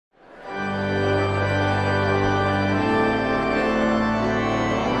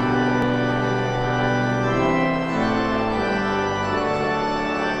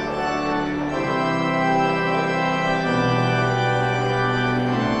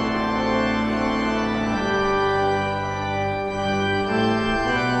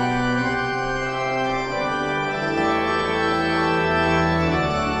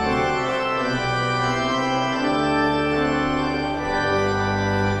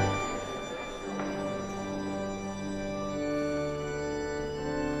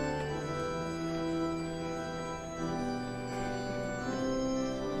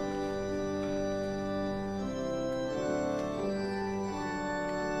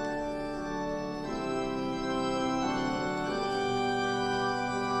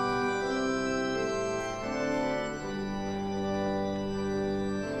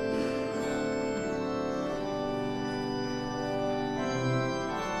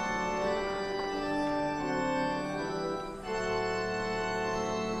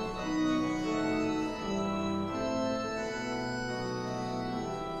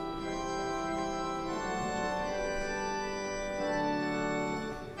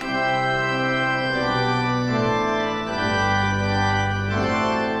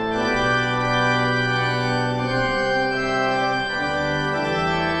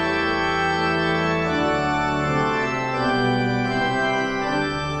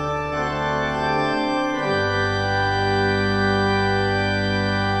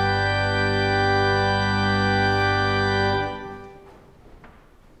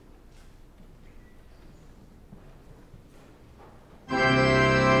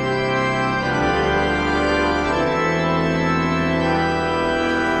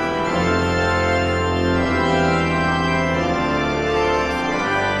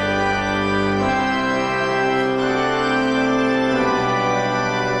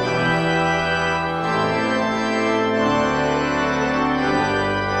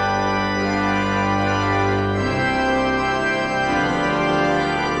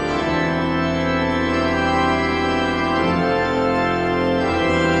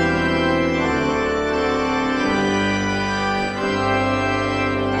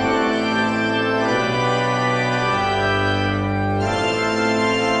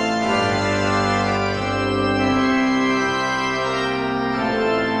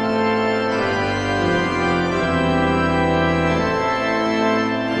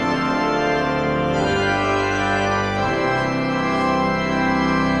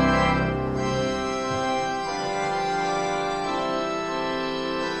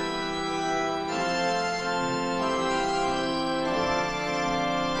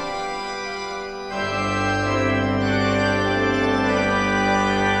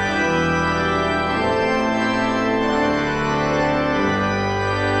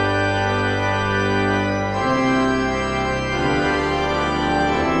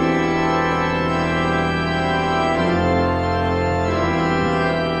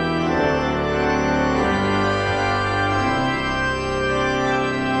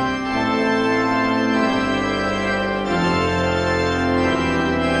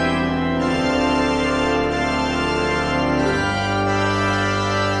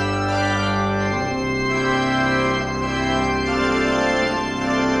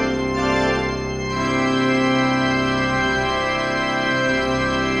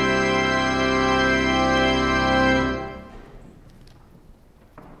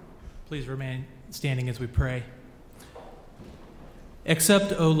remain standing as we pray.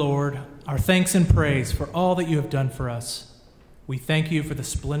 Accept, O Lord, our thanks and praise for all that you have done for us. We thank you for the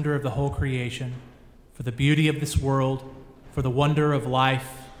splendor of the whole creation, for the beauty of this world, for the wonder of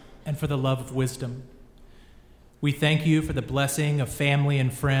life, and for the love of wisdom. We thank you for the blessing of family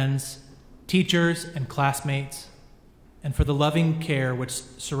and friends, teachers and classmates, and for the loving care which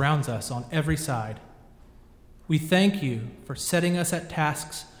surrounds us on every side. We thank you for setting us at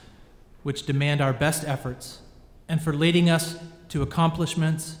tasks which demand our best efforts, and for leading us to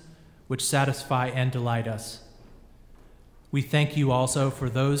accomplishments which satisfy and delight us. We thank you also for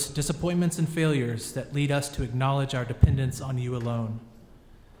those disappointments and failures that lead us to acknowledge our dependence on you alone.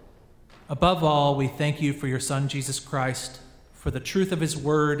 Above all, we thank you for your Son, Jesus Christ, for the truth of his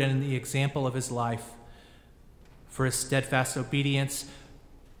word and the example of his life, for his steadfast obedience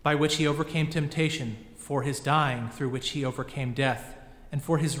by which he overcame temptation, for his dying through which he overcame death, and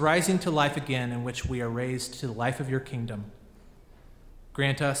for his rising to life again in which we are raised to the life of your kingdom.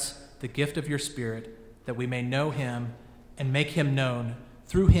 Grant us the gift of your Spirit, that we may know him and make him known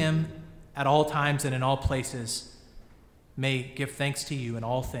through him at all times and in all places. May give thanks to you in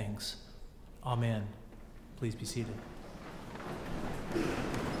all things. Amen. Please be seated.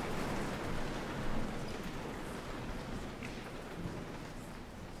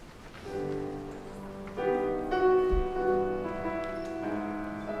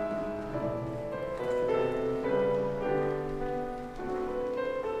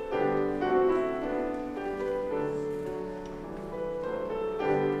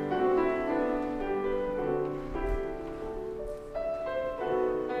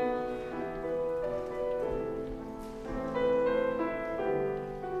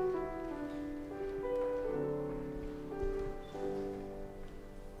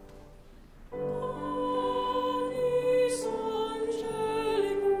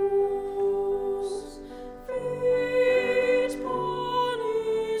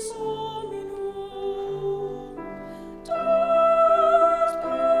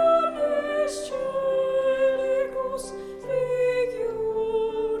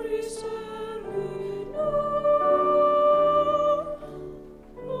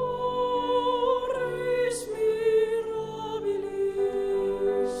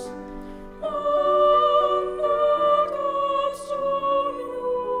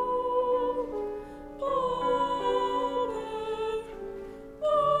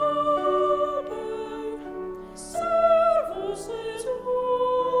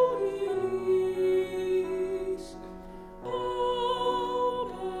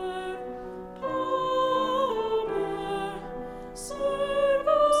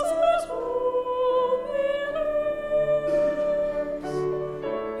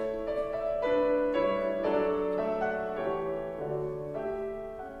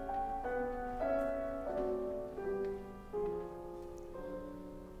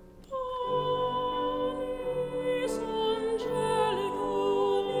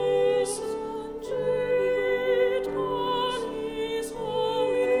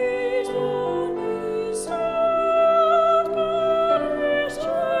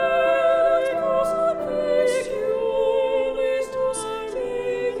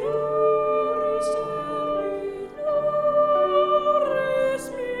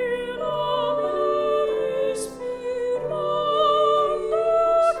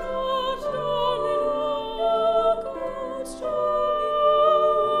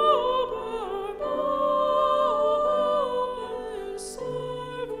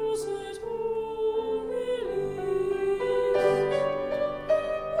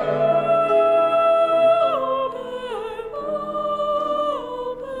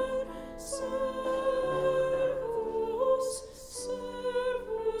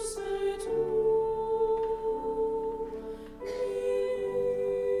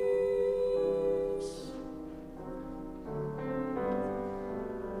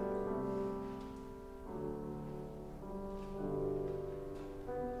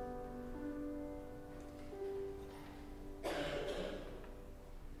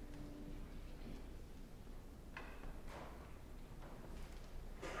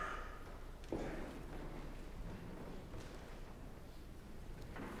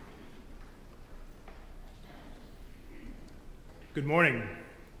 Good morning.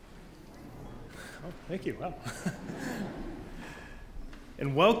 Oh, thank you. Wow.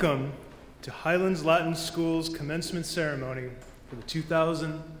 And welcome to Highlands Latin School's commencement ceremony for the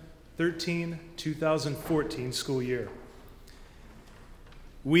 2013-2014 school year.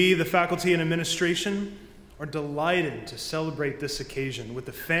 We, the faculty and administration, are delighted to celebrate this occasion with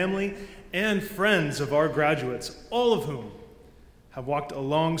the family and friends of our graduates, all of whom have walked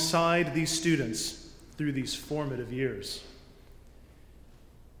alongside these students through these formative years.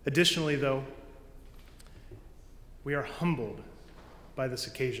 Additionally, though, we are humbled by this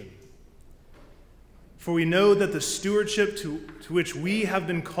occasion. For we know that the stewardship to which we have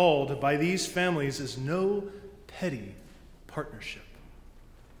been called by these families is no petty partnership,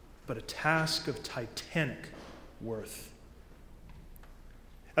 but a task of titanic worth.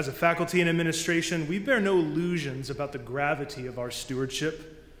 As a faculty and administration, we bear no illusions about the gravity of our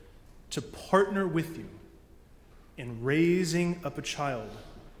stewardship to partner with you in raising up a child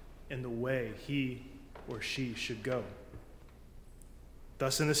in the way he or she should go.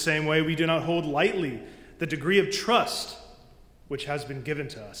 Thus, in the same way, we do not hold lightly the degree of trust which has been given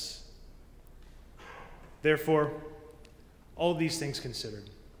to us. Therefore, all these things considered,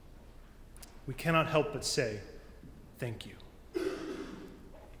 we cannot help but say, thank you.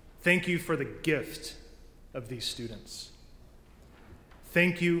 Thank you for the gift of these students.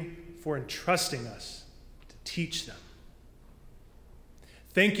 Thank you for entrusting us to teach them.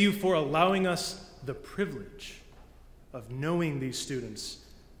 Thank you for allowing us the privilege of knowing these students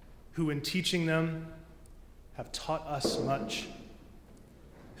who, in teaching them, have taught us much,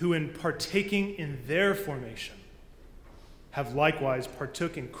 who, in partaking in their formation, have likewise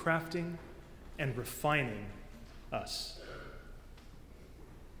partook in crafting and refining us.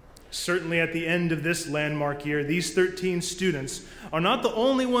 Certainly at the end of this landmark year, these 13 students are not the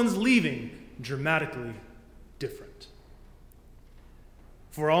only ones leaving dramatically different.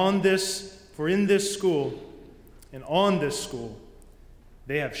 For in this school and on this school,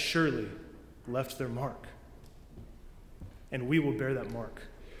 they have surely left their mark. And we will bear that mark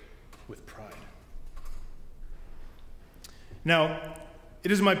with pride. Now,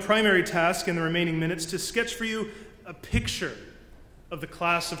 it is my primary task in the remaining minutes to sketch for you a picture of the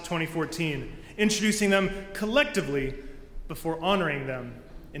class of 2014, introducing them collectively before honoring them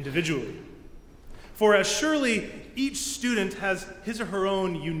individually. For as surely each student has his or her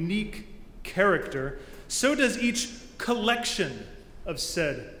own unique character, so does each collection of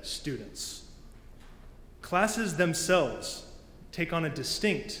said students. Classes themselves take on a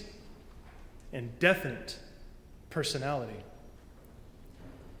distinct and definite personality.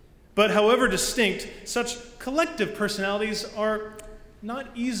 But however distinct, such collective personalities are not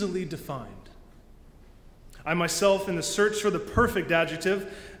easily defined. I myself, in the search for the perfect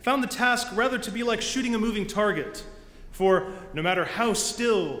adjective, found the task rather to be like shooting a moving target. For no matter how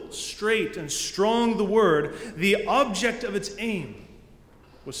still, straight, and strong the word, the object of its aim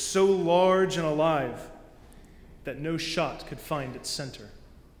was so large and alive that no shot could find its center.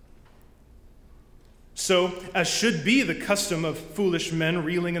 So, as should be the custom of foolish men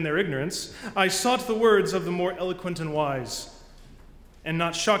reeling in their ignorance, I sought the words of the more eloquent and wise, and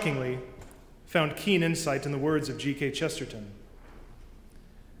not shockingly, found keen insight in the words of G.K. Chesterton.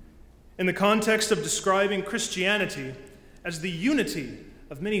 In the context of describing Christianity as the unity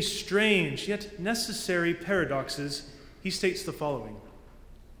of many strange yet necessary paradoxes, he states the following: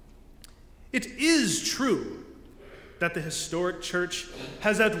 "It is true that the historic church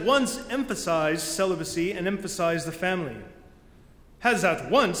has at once emphasized celibacy and emphasized the family, has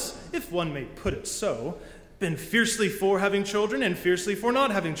at once, if one may put it so, been fiercely for having children and fiercely for not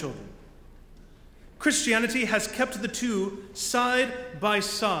having children. Christianity has kept the two side by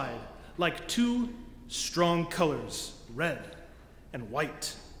side like two strong colors, red and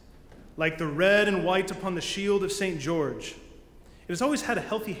white, like the red and white upon the shield of St. George. It has always had a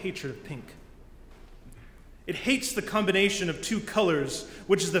healthy hatred of pink. It hates the combination of two colors,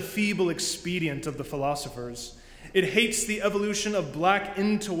 which is the feeble expedient of the philosophers. It hates the evolution of black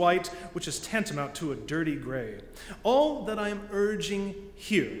into white, which is tantamount to a dirty gray. All that I am urging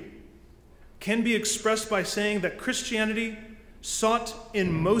here can be expressed by saying that Christianity sought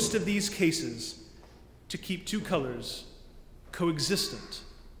in most of these cases to keep two colors coexistent,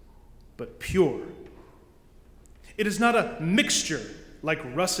 but pure. It is not a mixture like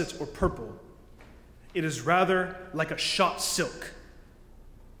russet or purple. It is rather like a shot silk.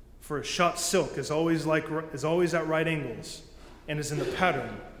 For a shot silk is always at right angles and is in the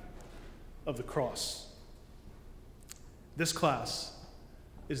pattern of the cross. This class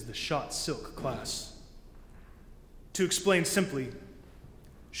is the shot silk class. To explain simply,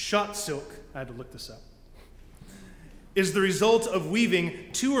 shot silk, I had to look this up, is the result of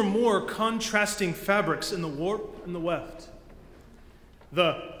weaving two or more contrasting fabrics in the warp and the weft.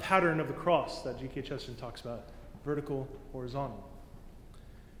 The pattern of the cross that G.K. Chesterton talks about, vertical, horizontal.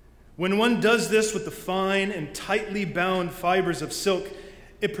 When one does this with the fine and tightly bound fibers of silk,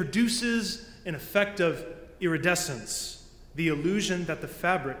 it produces an effect of iridescence, the illusion that the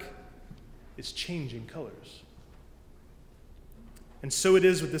fabric is changing colors. And so it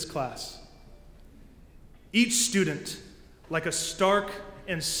is with this class. Each student, like a stark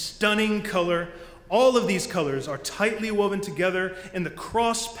and stunning color, all of these colors are tightly woven together in the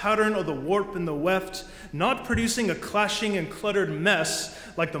cross pattern of the warp and the weft, not producing a clashing and cluttered mess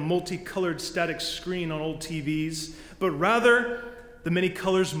like the multicolored static screen on old TVs, but rather the many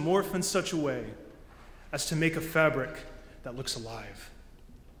colors morph in such a way as to make a fabric that looks alive,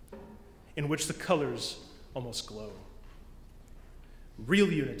 in which the colors almost glow.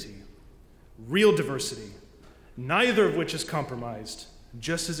 Real unity, real diversity, neither of which is compromised,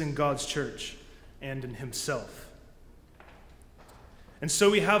 just as in God's church and in himself. And so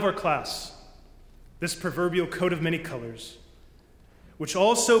we have our class, this proverbial coat of many colors, which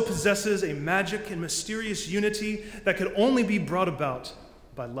also possesses a magic and mysterious unity that could only be brought about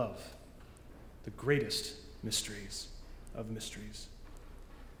by love, the greatest mysteries of mysteries.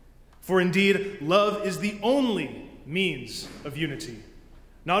 For indeed, love is the only means of unity.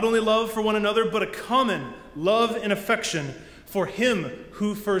 Not only love for one another, but a common love and affection for him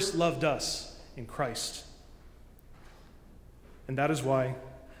who first loved us in Christ. And that is why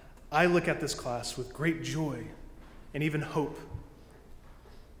I look at this class with great joy and even hope.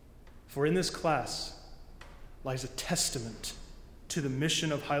 For in this class lies a testament to the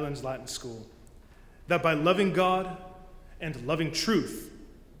mission of Highlands Latin School, that by loving God and loving truth,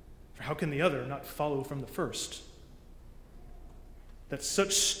 for how can the other not follow from the first? That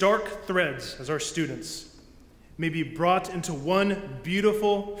such stark threads as our students may be brought into one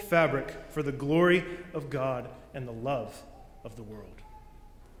beautiful fabric for the glory of God and the love of the world.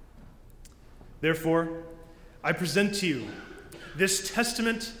 Therefore, I present to you this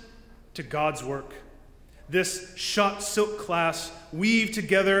testament to God's work, this shot silk class weaved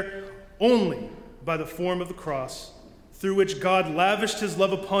together only by the form of the cross, through which God lavished his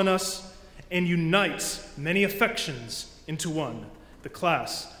love upon us and unites many affections into one, the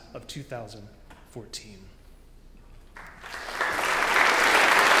class of 2014.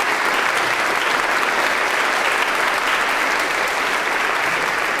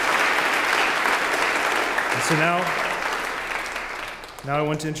 And so now I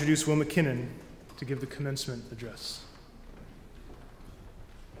want to introduce Will McKinnon to give the commencement address.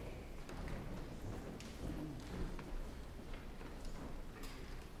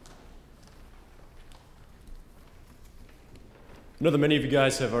 I know that many of you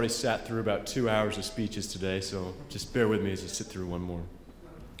guys have already sat through about 2 hours of speeches today, so just bear with me as I sit through one more.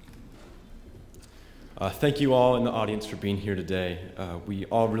 Thank you all in the audience for being here today. We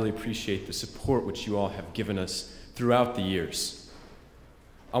all really appreciate the support which you all have given us throughout the years.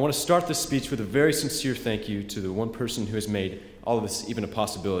 I want to start this speech with a very sincere thank you to the one person who has made all of this even a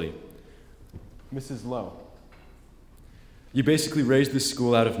possibility, Mrs. Lowe. You basically raised this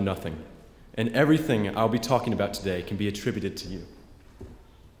school out of nothing, and everything I'll be talking about today can be attributed to you.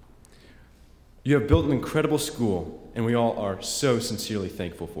 You have built an incredible school, and we all are so sincerely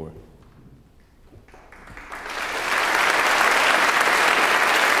thankful for it.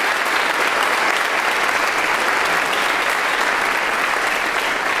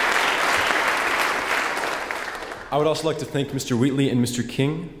 I would also like to thank Mr. Wheatley and Mr.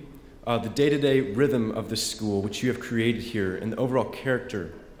 King. The day-to-day rhythm of this school, which you have created here, and the overall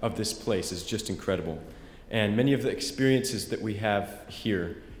character of this place is just incredible. And many of the experiences that we have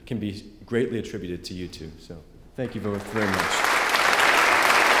here can be greatly attributed to you two. So thank you both very much.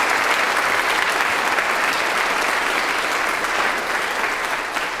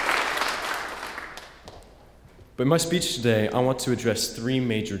 But in my speech today, I want to address three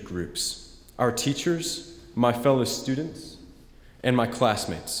major groups: our teachers, my fellow students, and my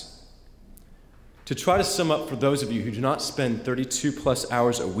classmates. To try to sum up for those of you who do not spend 32 plus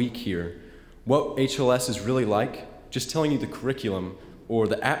hours a week here, what HLS is really like, just telling you the curriculum or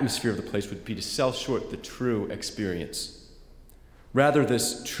the atmosphere of the place would be to sell short the true experience. Rather,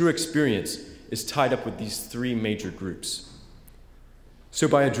 this true experience is tied up with these three major groups. So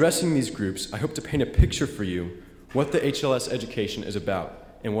by addressing these groups, I hope to paint a picture for you what the HLS education is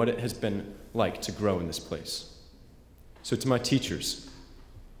about and what it has been like to grow in this place. So to my teachers,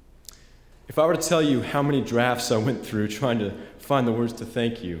 if I were to tell you how many drafts I went through trying to find the words to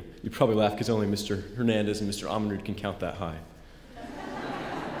thank you, you'd probably laugh because only Mr. Hernandez and Mr. Amanrud can count that high.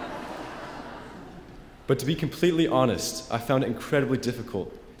 But to be completely honest, I found it incredibly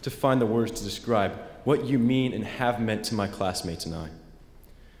difficult to find the words to describe what you mean and have meant to my classmates and I.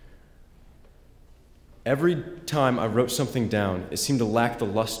 Every time I wrote something down, it seemed to lack the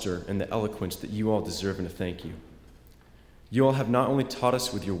luster and the eloquence that you all deserve in a thank you. You all have not only taught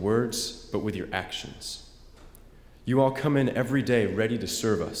us with your words, but with your actions. You all come in every day ready to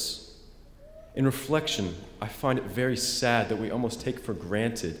serve us. In reflection, I find it very sad that we almost take for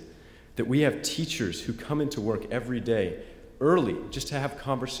granted that we have teachers who come into work every day early just to have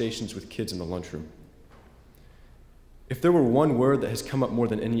conversations with kids in the lunchroom. If there were one word that has come up more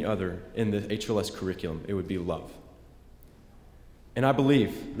than any other in the HLS curriculum, it would be love. And I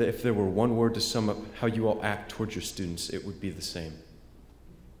believe that if there were one word to sum up how you all act towards your students, it would be the same.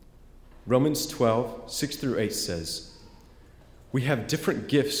 Romans 12:6-8 says, "We have different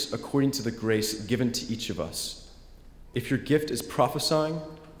gifts according to the grace given to each of us. If your gift is prophesying,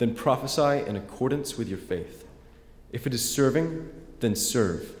 then prophesy in accordance with your faith. If it is serving, then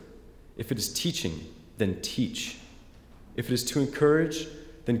serve. If it is teaching, then teach. If it is to encourage,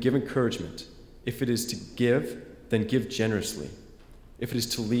 then give encouragement. If it is to give, then give generously. If it is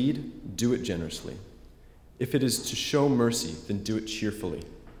to lead, do it generously. If it is to show mercy, then do it cheerfully."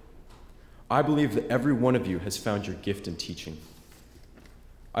 I believe that every one of you has found your gift in teaching.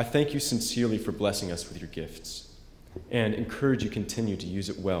 I thank you sincerely for blessing us with your gifts and encourage you to continue to use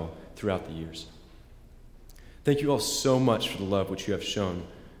it well throughout the years. Thank you all so much for the love which you have shown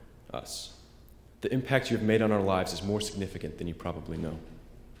us. The impact you have made on our lives is more significant than you probably know.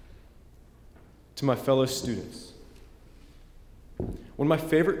 To my fellow students, one of my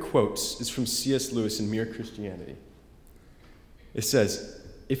favorite quotes is from C.S. Lewis in Mere Christianity. It says,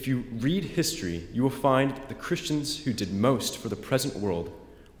 "If you read history, you will find that the Christians who did most for the present world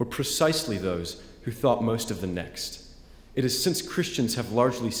were precisely those who thought most of the next. It is since Christians have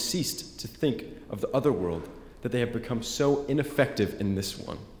largely ceased to think of the other world that they have become so ineffective in this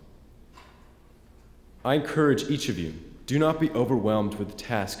one." I encourage each of you, do not be overwhelmed with the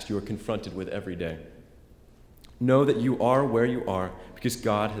tasks you are confronted with every day. Know that you are where you are because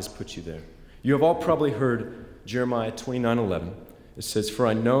God has put you there. You have all probably heard Jeremiah 29:11. It says, "For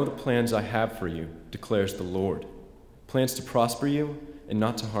I know the plans I have for you, declares the Lord. Plans to prosper you and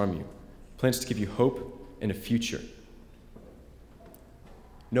not to harm you. Plans to give you hope and a future."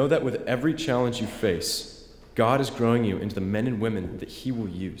 Know that with every challenge you face, God is growing you into the men and women that He will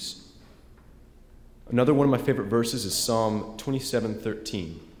use. Another one of my favorite verses is Psalm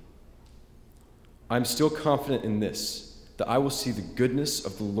 27:13. "I am still confident in this, that I will see the goodness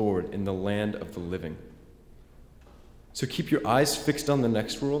of the Lord in the land of the living." So keep your eyes fixed on the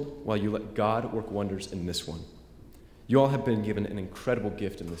next world while you let God work wonders in this one. You all have been given an incredible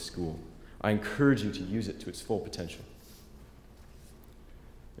gift in this school. I encourage you to use it to its full potential.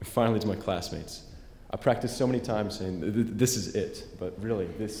 And finally, to my classmates, I practiced so many times saying, "This is it," but really,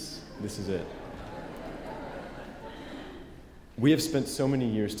 this is it. We have spent so many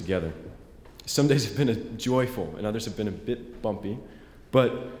years together. Some days have been joyful, and others have been a bit bumpy,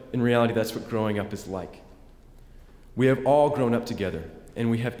 but in reality, that's what growing up is like. We have all grown up together, and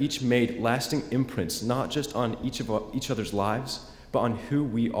we have each made lasting imprints, not just on each other's lives, but on who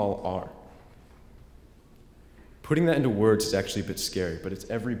we all are. Putting that into words is actually a bit scary, but it's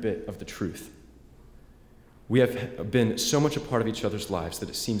every bit of the truth. We have been so much a part of each other's lives that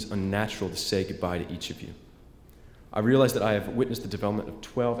it seems unnatural to say goodbye to each of you. I realize that I have witnessed the development of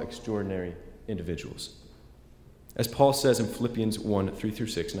 12 extraordinary individuals. As Paul says in Philippians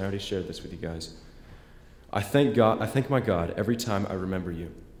 1:3-6, and I already shared this with you guys, I thank my God every time I remember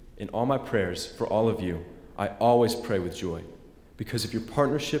you. In all my prayers for all of you, I always pray with joy because of your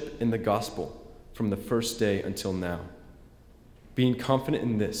partnership in the gospel from the first day until now. Being confident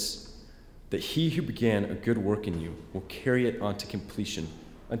in this, that he who began a good work in you will carry it on to completion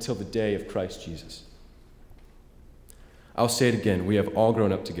until the day of Christ Jesus. I'll say it again, we have all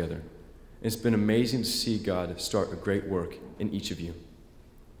grown up together. It's been amazing to see God start a great work in each of you.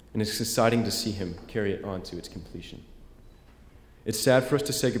 And it's exciting to see him carry it on to its completion. It's sad for us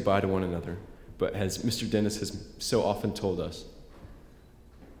to say goodbye to one another, but as Mr. Dennis has so often told us,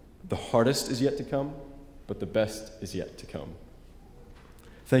 the hardest is yet to come, but the best is yet to come.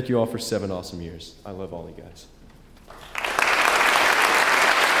 Thank you all for 7 awesome years. I love all you guys.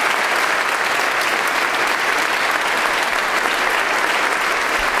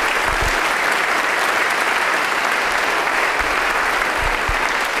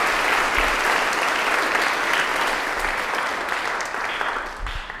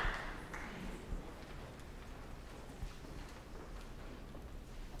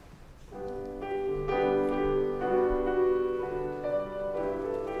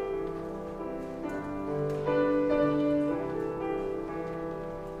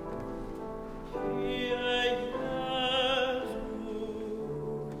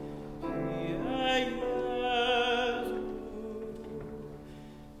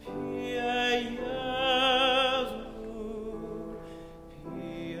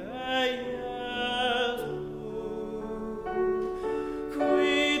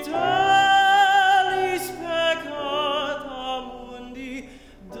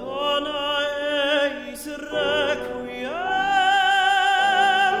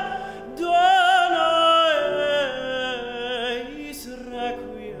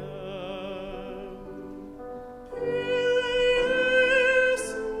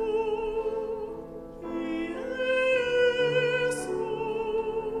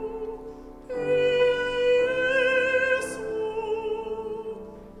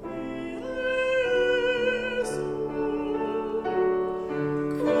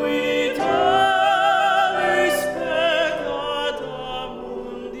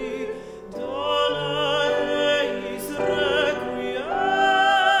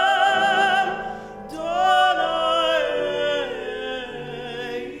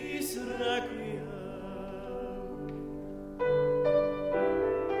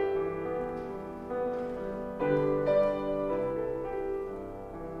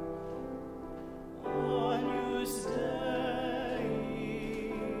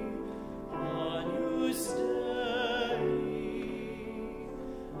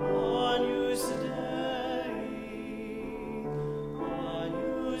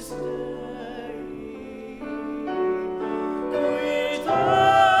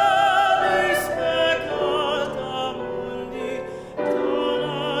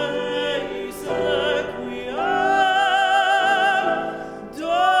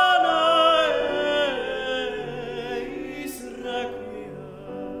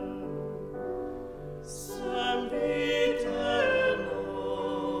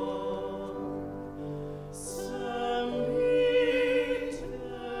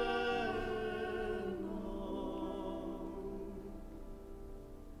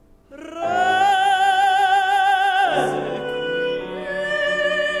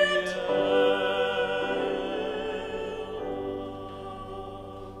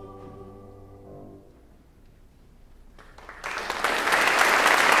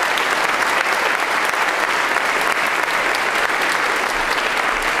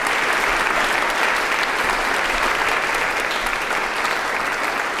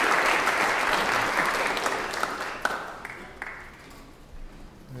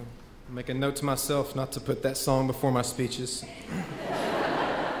 a note to myself not to put that song before my speeches.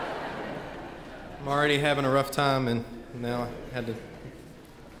 I'm already having a rough time, and now I had to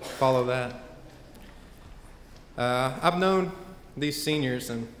follow that. I've known these seniors,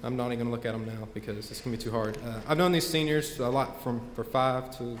 and I'm not even going to look at them now because it's going to be too hard. I've known these seniors a lot for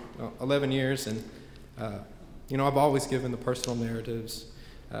 5 to 11 years, and I've always given the personal narratives,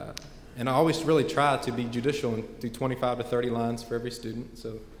 and I always really try to be judicial and do 25 to 30 lines for every student,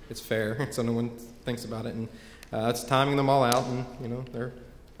 so it's fair, so no one thinks about it, and it's timing them all out, and they're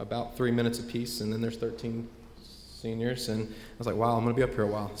about 3 minutes apiece, and then there's 13 seniors, and I was like, wow, I'm going to be up here a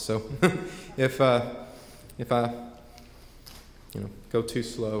while, so if I go too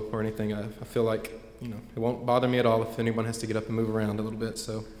slow or anything, I feel like, it won't bother me at all if anyone has to get up and move around a little bit.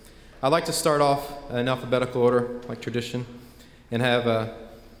 So I'd like to start off in alphabetical order, like tradition, and have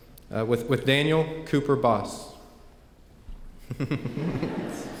with Daniel Cooper Boss.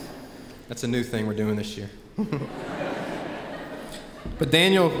 That's a new thing we're doing this year. But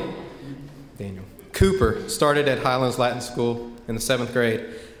Daniel Cooper started at Highlands Latin School in the 7th grade.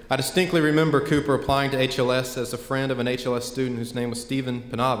 I distinctly remember Cooper applying to HLS as a friend of an HLS student whose name was Stephen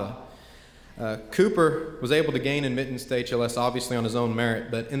Panava. Cooper was able to gain admittance to HLS obviously on his own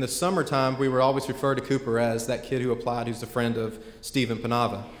merit, but in the summertime we would always refer to Cooper as that kid who applied who's a friend of Stephen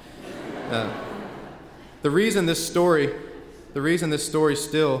Panava. The reason this story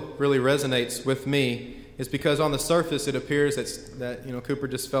still really resonates with me is because on the surface it appears that Cooper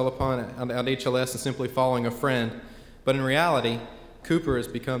just fell upon HLS and simply following a friend, but in reality, Cooper has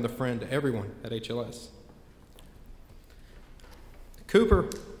become the friend to everyone at HLS. Cooper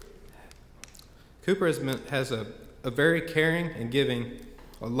has a very caring and giving,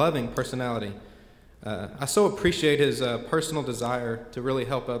 a loving personality. I so appreciate his personal desire to really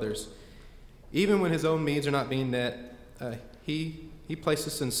help others. Even when his own needs are not being met, he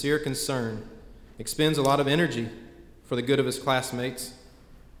places sincere concern, expends a lot of energy for the good of his classmates.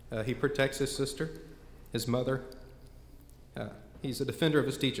 He protects his sister, his mother. He's a defender of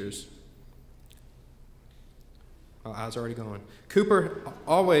his teachers. My eyes are already going. Cooper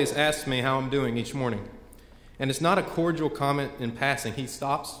always asks me how I'm doing each morning. And it's not a cordial comment in passing. He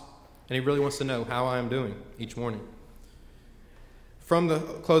stops and he really wants to know how I am doing each morning. From the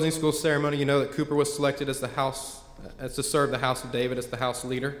closing school ceremony, you know that Cooper was selected as to serve the house of David as the house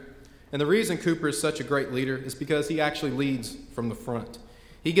leader. And the reason Cooper is such a great leader is because he actually leads from the front.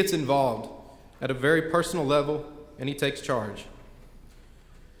 He gets involved at a very personal level and he takes charge.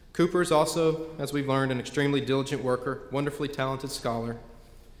 Cooper is also, as we've learned, an extremely diligent worker, wonderfully talented scholar.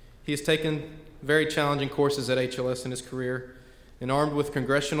 He has taken very challenging courses at HLS in his career, and armed with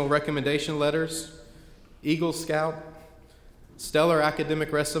congressional recommendation letters, Eagle Scout, stellar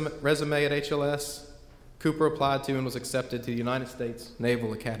academic resume at HLS, Cooper applied to and was accepted to the United States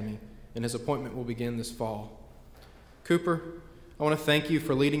Naval Academy, and his appointment will begin this fall. Cooper, I want to thank you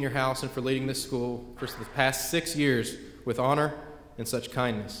for leading your house and for leading this school for the past 6 years with honor and such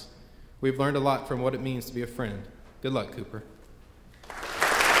kindness. We've learned a lot from what it means to be a friend. Good luck, Cooper.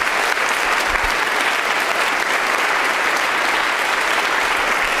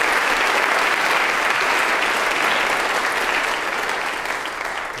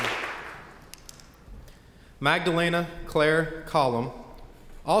 Magdalena Claire Collum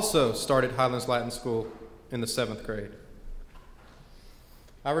also started Highlands Latin School in the 7th grade.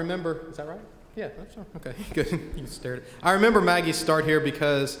 I remember, is that right? Yeah, that's right. Okay, good. You stared. I remember Maggie's start here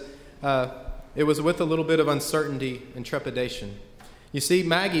because it was with a little bit of uncertainty and trepidation. You see,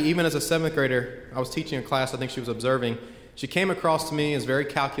 Maggie, even as a 7th grader, I was teaching a class I think she was observing, she came across to me as very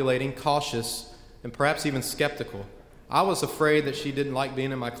calculating, cautious, and perhaps even skeptical. I was afraid that she didn't like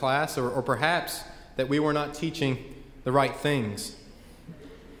being in my class, or perhaps that we were not teaching the right things.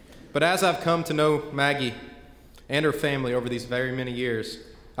 But as I've come to know Maggie and her family over these very many years,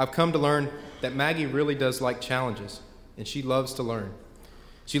 I've come to learn that Maggie really does like challenges, and she loves to learn.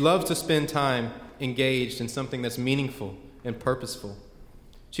 She loves to spend time engaged in something that's meaningful and purposeful.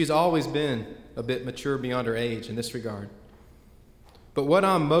 She's always been a bit mature beyond her age in this regard. But what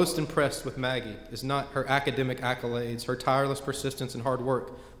I'm most impressed with Maggie is not her academic accolades, her tireless persistence and hard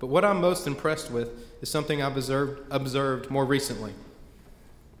work, but what I'm most impressed with is something I've observed more recently.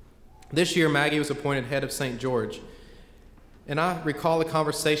 This year, Maggie was appointed head of St. George, and I recall a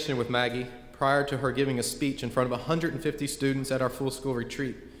conversation with Maggie prior to her giving a speech in front of 150 students at our full school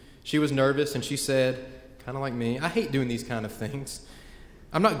retreat. She was nervous and she said, kind of like me, I hate doing these kind of things.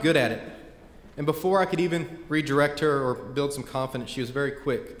 I'm not good at it. And before I could even redirect her or build some confidence, she was very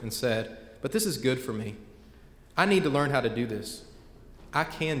quick and said, but this is good for me. I need to learn how to do this. I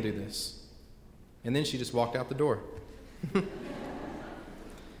can do this. And then she just walked out the door.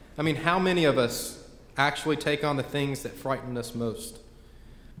 I mean, how many of us actually take on the things that frighten us most?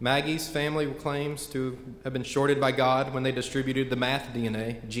 Maggie's family claims to have been shorted by God when they distributed the math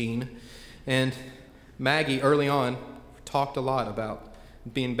DNA gene. And Maggie, early on, talked a lot about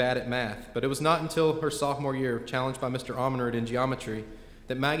being bad at math. But it was not until her sophomore year, challenged by Mr. Omenrud in geometry,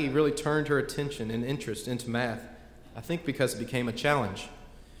 that Maggie really turned her attention and interest into math, I think because it became a challenge.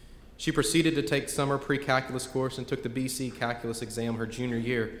 She proceeded to take summer pre-calculus course and took the BC calculus exam her junior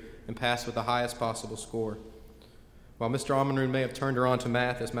year and passed with the highest possible score. While Mr. Omenrud may have turned her on to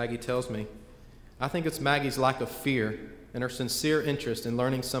math, as Maggie tells me, I think it's Maggie's lack of fear and her sincere interest in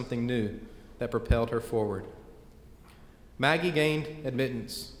learning something new that propelled her forward. Maggie gained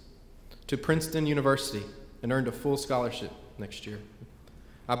admittance to Princeton University and earned a full scholarship next year.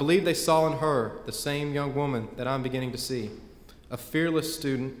 I believe they saw in her the same young woman that I'm beginning to see, a fearless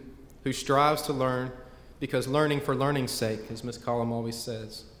student who strives to learn because learning for learning's sake, as Miss Collum always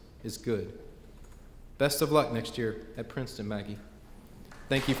says, is good. Best of luck next year at Princeton, Maggie.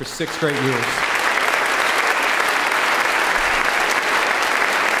 Thank you for 6 great years.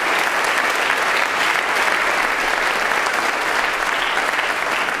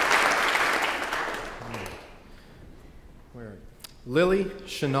 Lily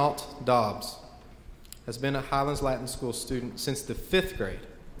Chenault Dobbs has been a Highlands Latin School student since the 5th grade.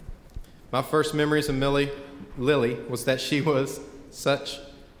 My first memories of Lily was that she was such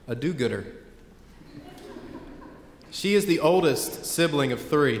a do-gooder. She is the oldest sibling of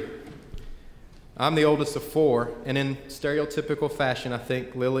 3. I'm the oldest of 4, and in stereotypical fashion, I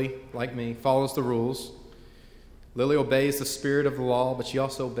think Lily, like me, follows the rules. Lily obeys the spirit of the law, but she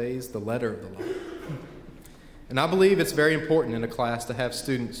also obeys the letter of the law. And I believe it's very important in a class to have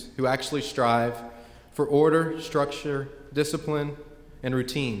students who actually strive for order, structure, discipline, and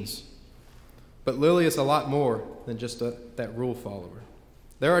routines. But Lily is a lot more than just that rule follower.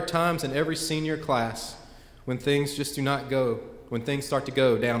 There are times in every senior class when things just do not go, when things start to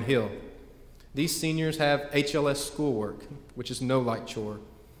go downhill. These seniors have HLS schoolwork, which is no light chore.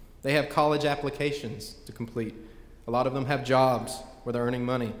 They have college applications to complete. A lot of them have jobs where they're earning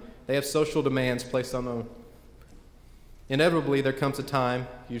money. They have social demands placed on them. Inevitably, there comes a time,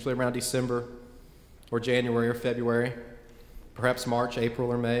 usually around December or January or February, perhaps March,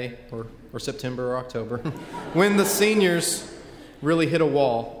 April, or May, or September or October, when the seniors really hit a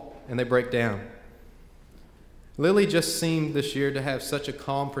wall and they break down. Lily just seemed this year to have such a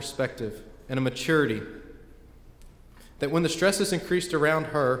calm perspective and a maturity that when the stresses increased around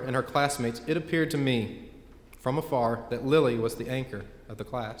her and her classmates, it appeared to me from afar that Lily was the anchor of the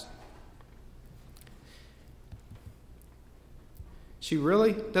class. She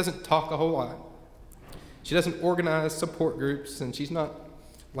really doesn't talk a whole lot. She doesn't organize support groups, and she's not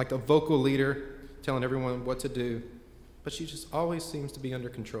like a vocal leader telling everyone what to do, but she just always seems to be under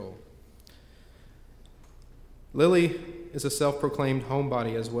control. Lily is a self-proclaimed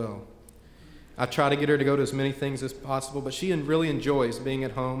homebody as well. I try to get her to go to as many things as possible, but she really enjoys being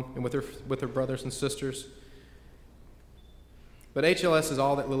at home and with her brothers and sisters. But HLS is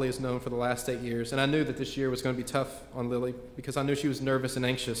all that Lily has known for the last 8 years, and I knew that this year was going to be tough on Lily because I knew she was nervous and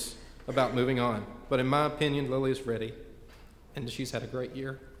anxious about moving on. But in my opinion, Lily is ready, and she's had a great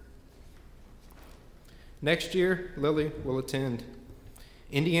year. Next year, Lily will attend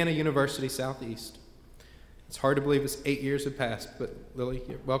Indiana University Southeast. It's hard to believe it's 8 years have passed, but Lily,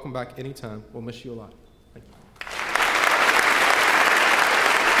 you're welcome back anytime. We'll miss you a lot. Thank you.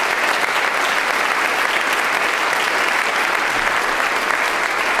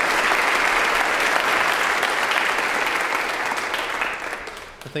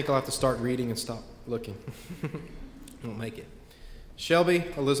 I think I'll have to start reading and stop looking. I won't make it. Shelby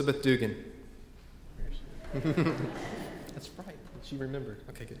Elizabeth Dugan. That's right. She remembered.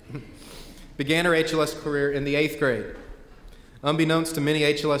 Okay, good. Began her HLS career in the 8th grade. Unbeknownst to many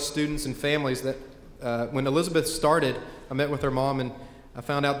HLS students and families, that when Elizabeth started, I met with her mom and I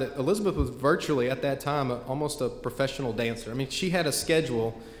found out that Elizabeth was virtually, at that time, almost a professional dancer. I mean, she had a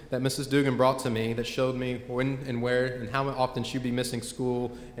schedule that Mrs. Dugan brought to me that showed me when and where and how often she'd be missing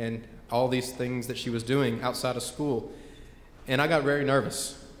school and all these things that she was doing outside of school. And I got very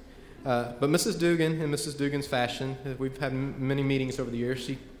nervous. But Mrs. Dugan, in Mrs. Dugan's fashion, we've had many meetings over the years,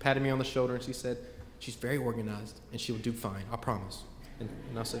 she patted me on the shoulder and she said, "She's very organized and she will do fine, I promise." And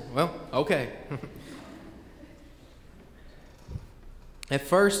I said, "Well, okay." At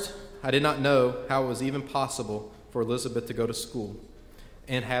first, I did not know how it was even possible for Elizabeth to go to school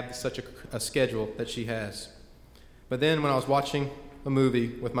and have such a schedule that she has. But then when I was watching a movie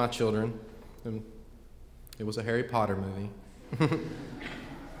with my children, and it was a Harry Potter movie,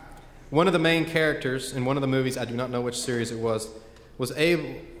 one of the main characters in one of the movies, I do not know which series it was,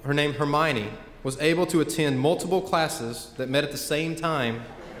 her name Hermione, was able to attend multiple classes that met at the same time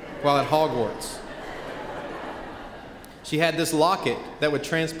while at Hogwarts. She had this locket that would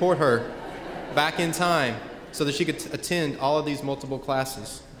transport her back in time so that she could attend all of these multiple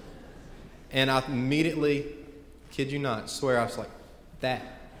classes. And I immediately, kid you not, swear I was like, that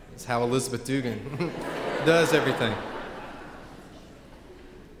is how Elizabeth Dugan does everything.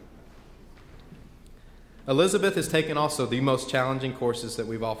 Elizabeth has taken also the most challenging courses that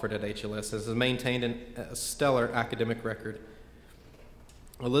we've offered at HLS, has maintained a stellar academic record.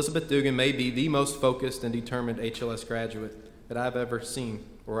 Elizabeth Dugan may be the most focused and determined HLS graduate that I've ever seen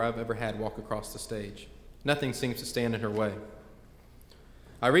or I've ever had walk across the stage. Nothing seems to stand in her way.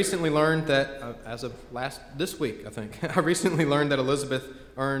 I recently learned that, this week, I think, I recently learned that Elizabeth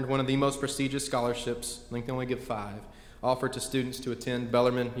earned one of the most prestigious scholarships, Lincoln only give 5, offered to students to attend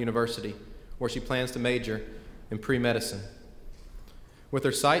Bellarmine University, where she plans to major in pre-medicine. With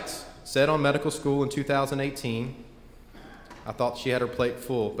her sights set on medical school in 2018, I thought she had her plate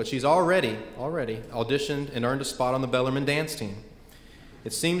full, but she's already auditioned and earned a spot on the Bellarmine dance team.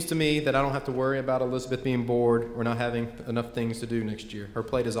 It seems to me that I don't have to worry about Elizabeth being bored or not having enough things to do next year. Her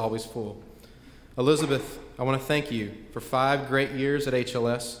plate is always full. Elizabeth, I want to thank you for 5 great years at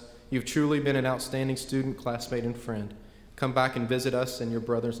HLS. You've truly been an outstanding student, classmate, and friend. Come back and visit us and your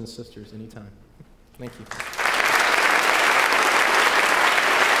brothers and sisters anytime. Thank you.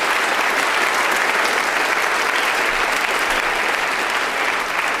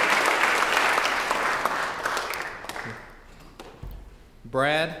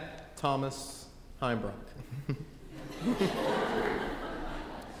 Brad Thomas Heimbrock.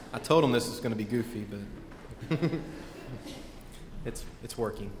 I told him this was going to be goofy, but it's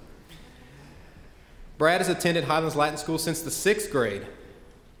working. Brad has attended Highlands Latin School since the 6th grade.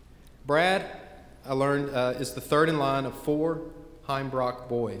 Brad, I learned, is the third in line of 4 Heimbrock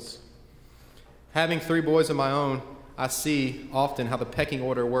boys. Having 3 boys of my own, I see often how the pecking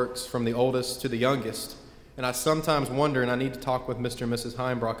order works from the oldest to the youngest. And I sometimes wonder, and I need to talk with Mr. and Mrs.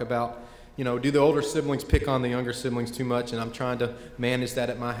 Heimbrock about, do the older siblings pick on the younger siblings too much? And I'm trying to manage that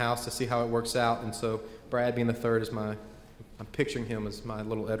at my house to see how it works out. And so Brad being the third I'm picturing him as my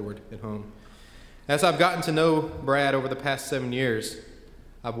little Edward at home. As I've gotten to know Brad over the past 7 years,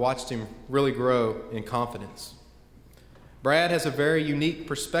 I've watched him really grow in confidence. Brad has a very unique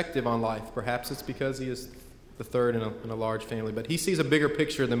perspective on life. Perhaps it's because he is the third in a large family, but he sees a bigger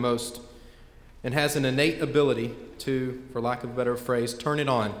picture than most and has an innate ability to, for lack of a better phrase, turn it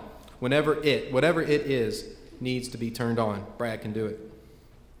on whatever it is, needs to be turned on. Brad can do it.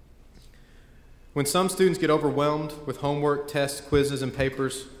 When some students get overwhelmed with homework, tests, quizzes, and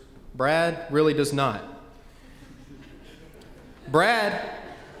papers, Brad really does not. Brad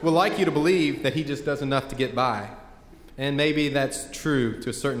would like you to believe that he just does enough to get by. And maybe that's true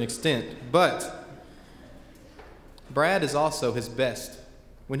to a certain extent, but Brad is also his best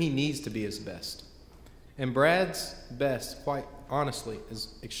when he needs to be his best. And Brad's best, quite honestly,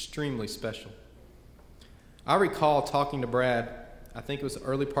 is extremely special. I recall talking to Brad, I think it was the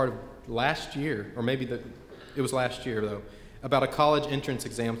early part of last year, or maybe it was last year though, about a college entrance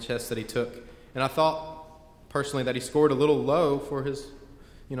exam test that he took. And I thought personally that he scored a little low for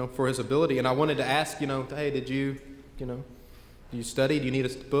his ability. And I wanted to ask, hey, did you study? Do you need a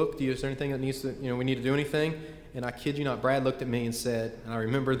book? Is there anything that needs to, we need to do anything? And I kid you not, Brad looked at me and said, and I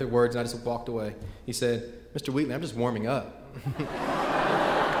remember the words, and I just walked away. He said, Mr. Wheatley, I'm just warming up.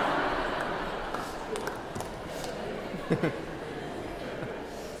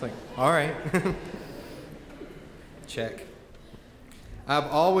 It's like, all right. Check. I've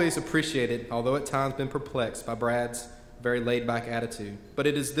always appreciated, although at times been perplexed by Brad's very laid-back attitude, but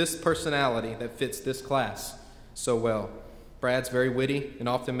it is this personality that fits this class so well. Brad's very witty and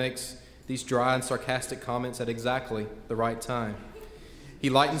often makes these dry and sarcastic comments at exactly the right time. He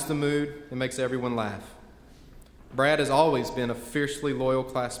lightens the mood and makes everyone laugh. Brad has always been a fiercely loyal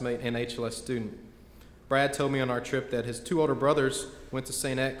classmate and HLS student. Brad told me on our trip that his 2 older brothers went to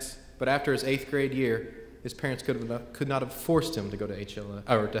St. X, but after his 8th grade year, his parents could not have forced him to go to HLS,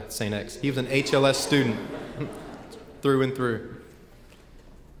 or to St. X. He was an HLS student through and through.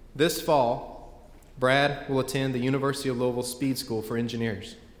 This fall, Brad will attend the University of Louisville Speed School for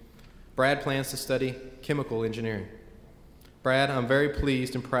Engineers. Brad plans to study chemical engineering. Brad, I'm very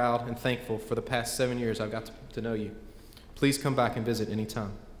pleased and proud and thankful for the past 7 years I've got to know you. Please come back and visit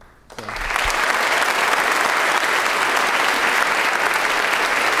anytime.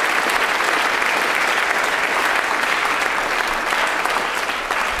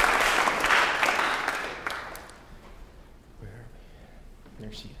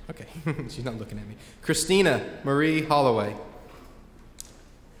 There she is. Okay, she's not looking at me. Christina Marie Holloway.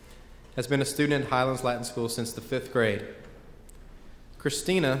 has been a student at Highlands Latin School since the 5th grade.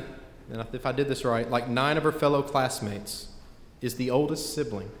 Christina, and if I did this right, like 9 of her fellow classmates, is the oldest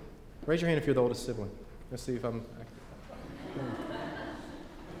sibling. Raise your hand if you're the oldest sibling. Let's see if I'm...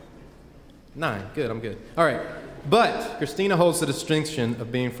 9. Good, I'm good. All right. But Christina holds the distinction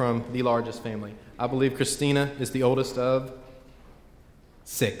of being from the largest family. I believe Christina is the oldest of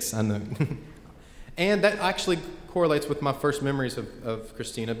 6. I know. And that actually correlates with my first memories of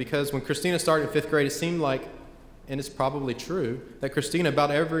Christina, because when Christina started in 5th grade, it seemed like, and it's probably true, that Christina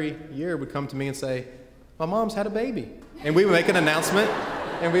about every year would come to me and say, my mom's had a baby. And we would make an announcement,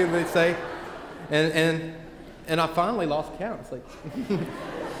 and we would say, and I finally lost count. It's like,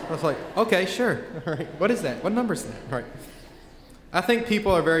 I was like, okay, sure. All right. What is that? What number is that? All right. I think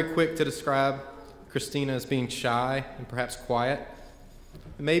people are very quick to describe Christina as being shy and perhaps quiet.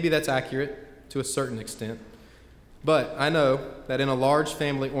 Maybe that's accurate to a certain extent. But I know that in a large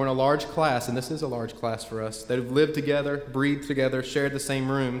family or in a large class, and this is a large class for us, that have lived together, breathed together, shared the same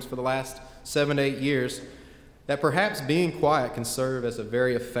rooms for the last 7 to 8 years, that perhaps being quiet can serve as a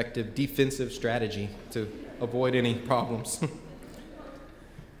very effective defensive strategy to avoid any problems.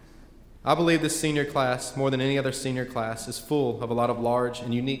 I believe this senior class, more than any other senior class, is full of a lot of large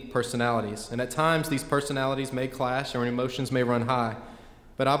and unique personalities. And at times, these personalities may clash or emotions may run high.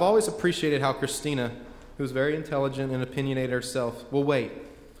 But I've always appreciated how Christina, who's very intelligent and opinionated herself, will wait.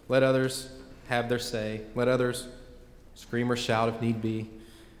 Let others have their say. Let others scream or shout if need be,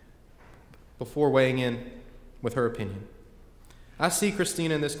 before weighing in with her opinion. I see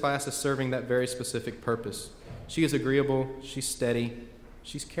Christina in this class as serving that very specific purpose. She is agreeable, she's steady,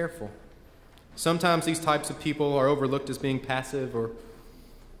 she's careful. Sometimes these types of people are overlooked as being passive,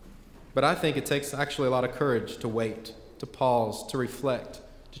 but I think it takes actually a lot of courage to wait, to pause, to reflect,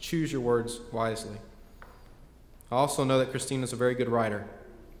 to choose your words wisely. I also know that Christina is a very good writer.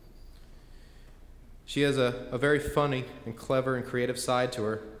 She has a very funny and clever and creative side to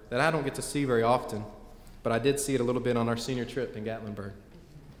her that I don't get to see very often, but I did see it a little bit on our senior trip in Gatlinburg.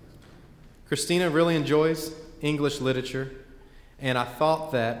 Christina really enjoys English literature, and I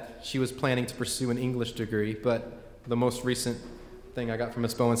thought that she was planning to pursue an English degree, but the most recent thing I got from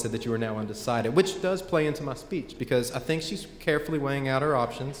Ms. Bowen said that you are now undecided, which does play into my speech, because I think she's carefully weighing out her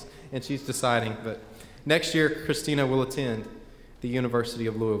options, and she's deciding. But next year, Christina will attend the University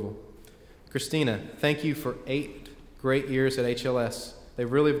of Louisville. Christina, thank you for 8 great years at HLS. They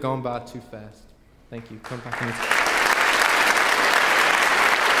really have gone by too fast. Thank you. Come back in.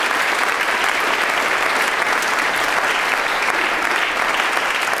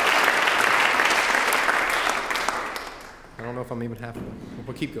 I don't know if I'm even halfway.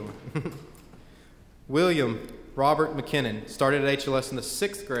 We'll keep going. William Robert McKinnon started at HLS in the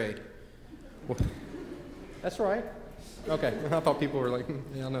 6th grade. Well, that's right. Okay. I thought people were like,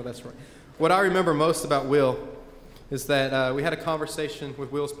 yeah, I know that's right. What I remember most about Will is that we had a conversation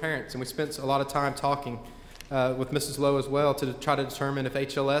with Will's parents, and we spent a lot of time talking with Mrs. Lowe as well to try to determine if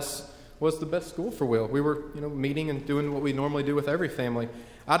HLS was the best school for Will. We were, meeting and doing what we normally do with every family.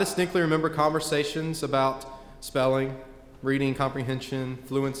 I distinctly remember conversations about spelling, reading comprehension,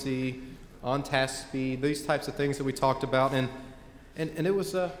 fluency, on-task speed, these types of things that we talked about, and it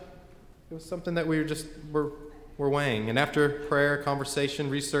was something that we were weighing. And after prayer, conversation,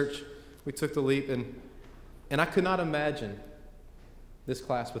 research, we took the leap, and I could not imagine this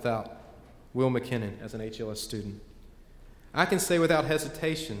class without Will McKinnon as an HLS student. I can say without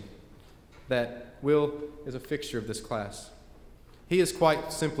hesitation that Will is a fixture of this class. He has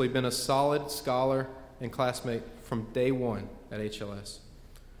quite simply been a solid scholar and classmate from day one at HLS.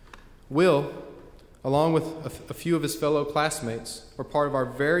 Will, along with a few of his fellow classmates, were part of our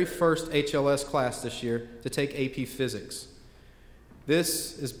very first HLS class this year to take AP Physics.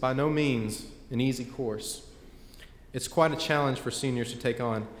 This is by no means an easy course. It's quite a challenge for seniors to take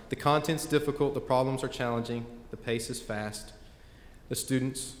on. The content's difficult, the problems are challenging, the pace is fast. The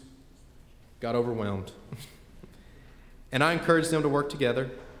students got overwhelmed. And I encouraged them to work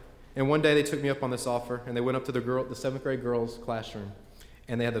together. And one day they took me up on this offer, and they went up to the 7th grade girls' classroom,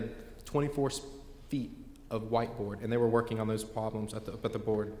 and they had the 24 feet of whiteboard, and they were working on those problems up at the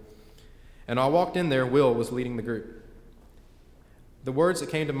board. And I walked in there, Will was leading the group. The words that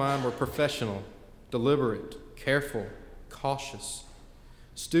came to mind were professional, deliberate, careful, cautious.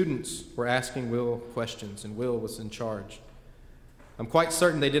 Students were asking Will questions, and Will was in charge. I'm quite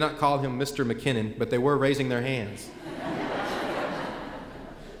certain they did not call him Mr. McKinnon, but they were raising their hands.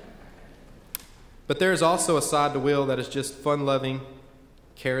 But there is also a side to Will that is just fun-loving,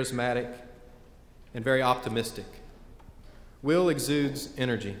 charismatic, and very optimistic. Will exudes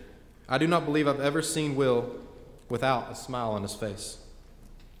energy. I do not believe I've ever seen Will without a smile on his face.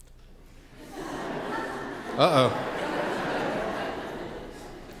 Uh-oh.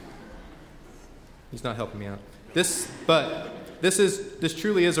 He's not helping me out. This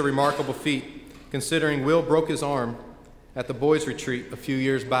truly is a remarkable feat, considering Will broke his arm at the boys' retreat a few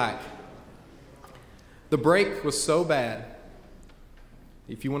years back. The break was so bad.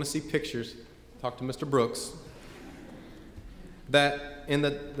 If you want to see pictures, talk to Mr. Brooks. That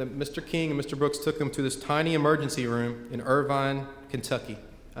Mr. King and Mr. Brooks took him to this tiny emergency room in Irvine, Kentucky.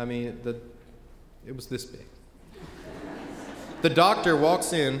 I mean, it was this big. The doctor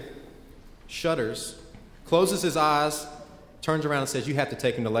walks in, shudders, closes his eyes, turns around and says, "You have to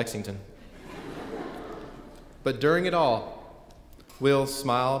take him to Lexington." But during it all, Will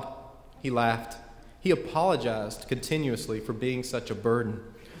smiled, he laughed, he apologized continuously for being such a burden.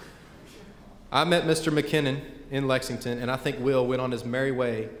 I met Mr. McKinnon in Lexington, and I think Will went on his merry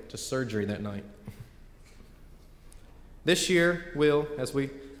way to surgery that night. This year, Will, as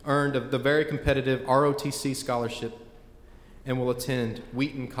we earned the very competitive ROTC scholarship, and will attend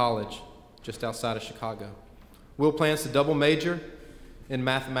Wheaton College, just outside of Chicago. Will plans to double major in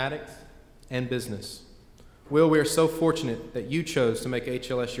mathematics and business. Will, we are so fortunate that you chose to make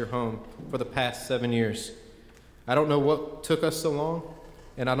HLS your home for the past 7 years. I don't know what took us so long,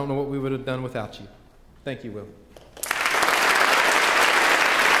 and I don't know what we would have done without you. Thank you, Will.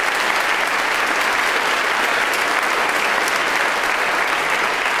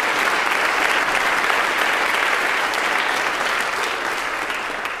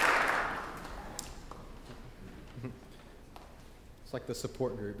 It's like the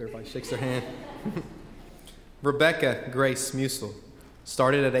support group. Everybody shakes their hand. Rebecca Grace Musel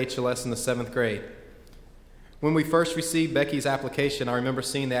started at HLS in the 7th grade. When we first received Becky's application, I remember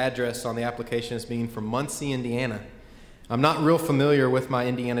seeing the address on the application as being from Muncie, Indiana. I'm not real familiar with my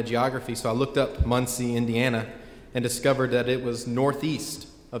Indiana geography, so I looked up Muncie, Indiana, and discovered that it was northeast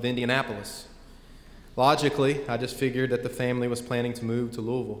of Indianapolis. Logically, I just figured that the family was planning to move to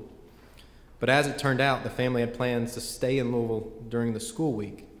Louisville. But as it turned out, the family had plans to stay in Louisville during the school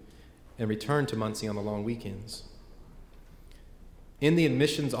week and return to Muncie on the long weekends. In the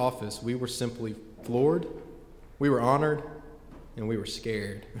admissions office, we were simply floored, we were honored, and we were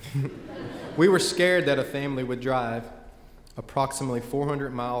scared. We were scared that a family would drive approximately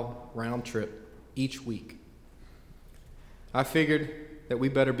 400-mile round trip each week. I figured that we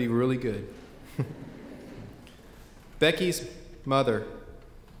better be really good. Becky's mother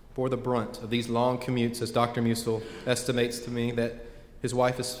bore the brunt of these long commutes, as Dr. Musel estimates to me that his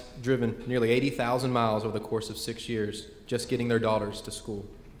wife has driven nearly 80,000 miles over the course of 6 years just getting their daughters to school.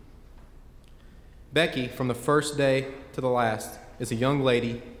 Becky, from the first day to the last, is a young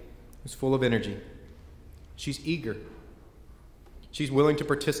lady who's full of energy. She's eager. She's willing to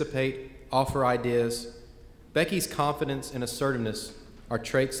participate, offer ideas. Becky's confidence and assertiveness are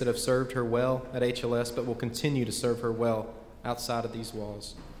traits that have served her well at HLS, but will continue to serve her well outside of these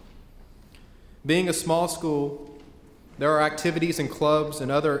walls. Being a small school, there are activities and clubs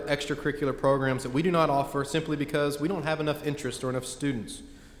and other extracurricular programs that we do not offer simply because we don't have enough interest or enough students.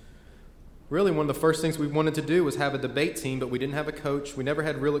 Really, one of the first things we wanted to do was have a debate team, but we didn't have a coach. We never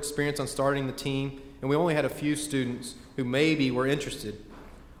had real experience on starting the team, and we only had a few students who maybe were interested.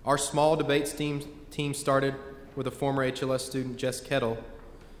 Our small debates team started with a former HLS student, Jess Kettle,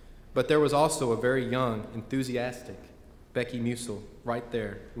 but there was also a very young, enthusiastic Becky Musel right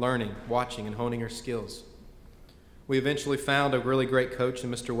there, learning, watching, and honing her skills. We eventually found a really great coach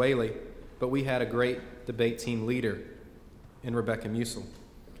in Mr. Whaley, but we had a great debate team leader in Rebecca Musel.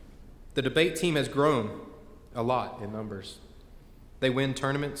 The debate team has grown a lot in numbers. They win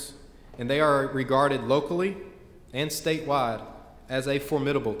tournaments, and they are regarded locally and statewide as a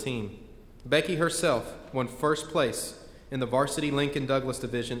formidable team. Becky herself won first place in the varsity Lincoln Douglas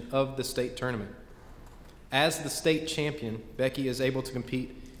division of the state tournament. As the state champion, Becky is able to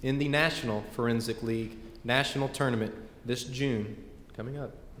compete in the National Forensic League National Tournament this June, coming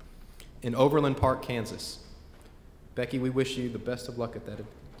up, in Overland Park, Kansas. Becky, we wish you the best of luck at that event.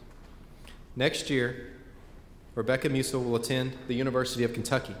 Next year, Rebecca Musel will attend the University of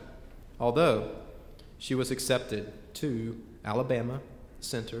Kentucky, although she was accepted to Alabama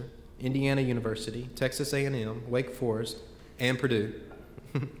Center, Indiana University, Texas A&M, Wake Forest, and Purdue.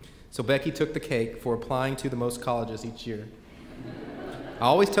 So Becky took the cake for applying to the most colleges each year. I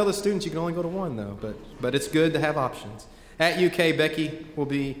always tell the students you can only go to one, though, but it's good to have options. At UK, Becky will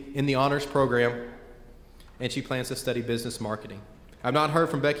be in the honors program, and she plans to study business marketing. I've not heard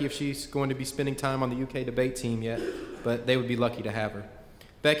from Becky if she's going to be spending time on the UK debate team yet, but they would be lucky to have her.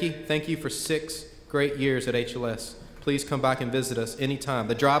 Becky, thank you for 6 great years at HLS. Please come back and visit us anytime.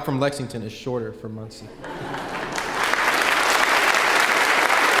 The drive from Lexington is shorter from Muncie.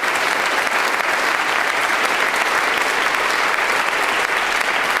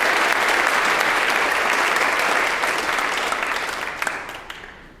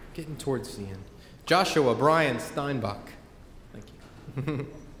 towards the end. Joshua Brian Steinbach, thank you,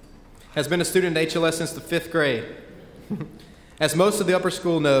 has been a student at HLS since the 5th grade. As most of the upper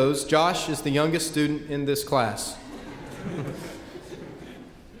school knows, Josh is the youngest student in this class.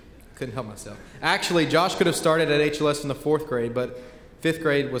 Couldn't help myself. Actually, Josh could have started at HLS in the 4th grade, but 5th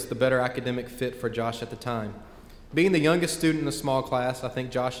grade was the better academic fit for Josh at the time. Being the youngest student in a small class, I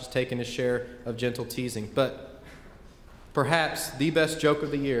think Josh has taken his share of gentle teasing. But perhaps the best joke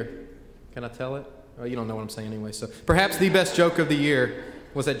of the year, can I tell it? Oh, you don't know what I'm saying anyway. So perhaps the best joke of the year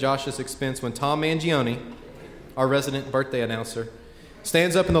was at Josh's expense when Tom Mangione, our resident birthday announcer,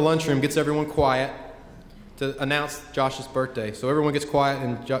 stands up in the lunchroom, gets everyone quiet to announce Josh's birthday. So everyone gets quiet,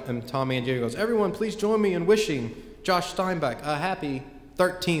 and Tom Mangione goes, "Everyone, please join me in wishing Josh Steinbach a happy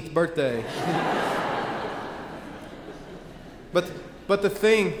 13th birthday." But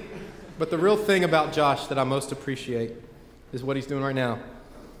the real thing about Josh that I most appreciate is what he's doing right now.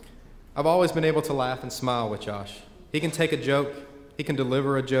 I've always been able to laugh and smile with Josh. He can take a joke. He can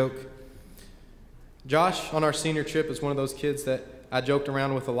deliver a joke. Josh, on our senior trip, is one of those kids that I joked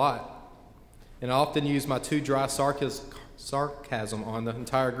around with a lot. And I often use my too dry sarcasm on the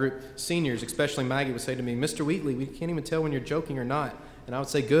entire group. Seniors, especially Maggie, would say to me, "Mr. Wheatley, we can't even tell when you're joking or not." And I would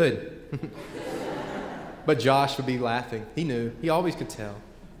say, "Good." But Josh would be laughing. He knew. He always could tell.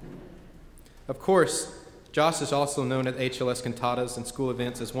 Of course, Josh is also known at HLS cantatas and school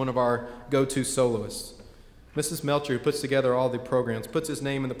events as one of our go-to soloists. Mrs. Melcher, who puts together all the programs, puts his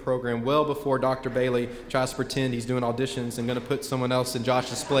name in the program well before Dr. Bailey tries to pretend he's doing auditions and going to put someone else in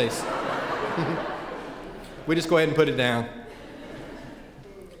Josh's place. We just go ahead and put it down.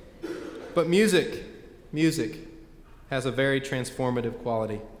 But music has a very transformative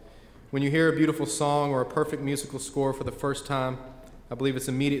quality. When you hear a beautiful song or a perfect musical score for the first time, I believe it's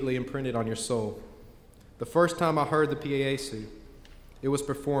immediately imprinted on your soul. The first time I heard the PAA suite, it was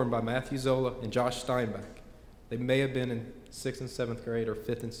performed by Matthew Zola and Josh Steinbach. They may have been in 6th and 7th grade or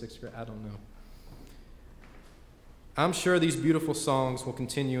 5th and 6th grade, I don't know. I'm sure these beautiful songs will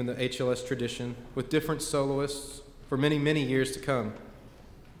continue in the HLS tradition with different soloists for many, many years to come.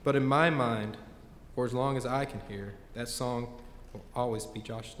 But in my mind, for as long as I can hear, that song will always be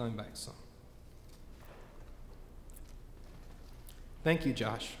Josh Steinbach's song. Thank you,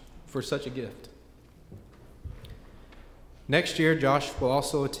 Josh, for such a gift. Next year, Josh will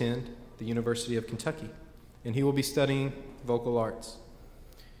also attend the University of Kentucky, and he will be studying vocal arts.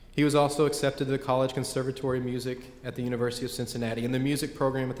 He was also accepted to the College Conservatory of Music at the University of Cincinnati and the music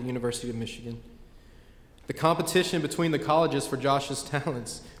program at the University of Michigan. The competition between the colleges for Josh's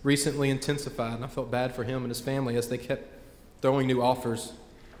talents recently intensified, and I felt bad for him and his family as they kept throwing new offers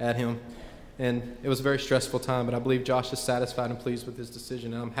at him. And it was a very stressful time, but I believe Josh is satisfied and pleased with his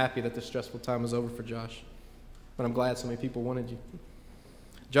decision, and I'm happy that the stressful time is over for Josh. But I'm glad so many people wanted you.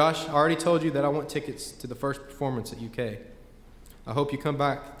 Josh, I already told you that I want tickets to the first performance at UK. I hope you come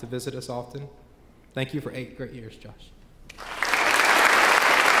back to visit us often. Thank you for 8 great years, Josh.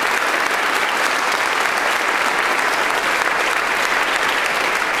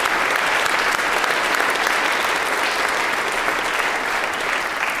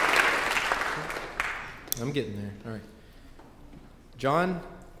 I'm getting there. All right. John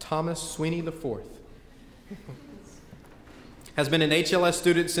Thomas Sweeney IV has been an HLS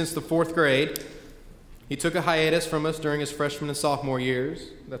student since the 4th grade. He took a hiatus from us during his freshman and sophomore years.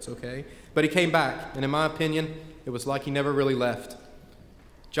 That's okay. But he came back, and in my opinion, it was like he never really left.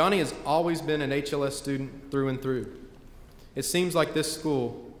 Johnny has always been an HLS student through and through. It seems like this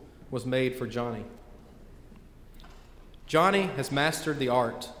school was made for Johnny. Johnny has mastered the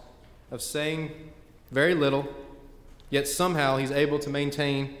art of saying very little, yet somehow he's able to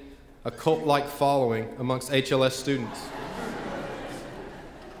maintain a cult-like following amongst HLS students.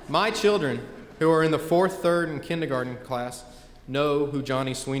 My children, who are in the 4th, 3rd, and kindergarten class, know who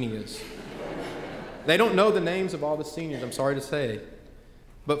Johnny Sweeney is. They don't know the names of all the seniors, I'm sorry to say,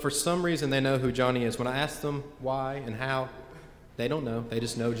 but for some reason they know who Johnny is. When I ask them why and how, they don't know. They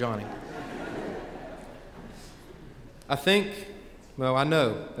just know Johnny. I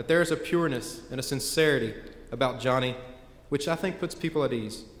know that there is a pureness and a sincerity about Johnny, which I think puts people at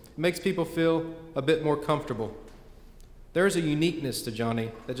ease. It makes people feel a bit more comfortable. There is a uniqueness to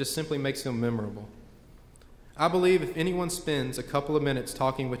Johnny that just simply makes him memorable. I believe if anyone spends a couple of minutes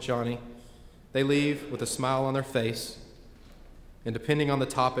talking with Johnny, they leave with a smile on their face, and depending on the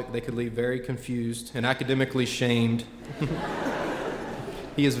topic, they could leave very confused and academically shamed.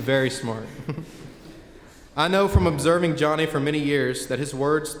 He is very smart. I know from observing Johnny for many years that his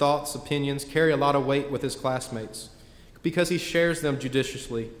words, thoughts, opinions carry a lot of weight with his classmates because he shares them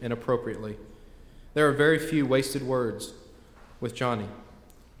judiciously and appropriately. There are very few wasted words with Johnny.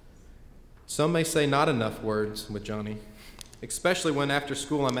 Some may say not enough words with Johnny, especially when after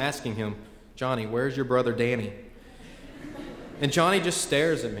school I'm asking him, "Johnny, where's your brother Danny?" And Johnny just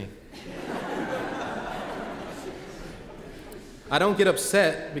stares at me. I don't get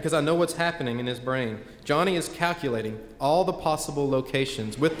upset because I know what's happening in his brain. Johnny is calculating all the possible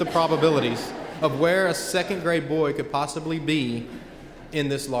locations with the probabilities of where a second grade boy could possibly be in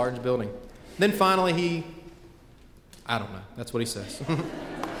this large building. Then finally I don't know, that's what he says.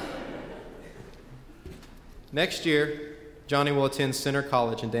 Next year, Johnny will attend Center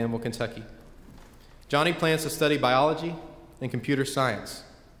College in Danville, Kentucky. Johnny plans to study biology and computer science.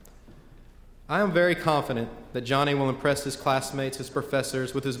 I am very confident that Johnny will impress his classmates, his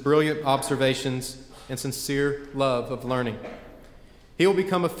professors, with his brilliant observations and sincere love of learning. He will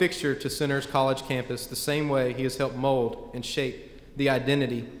become a fixture to Center's college campus the same way he has helped mold and shape the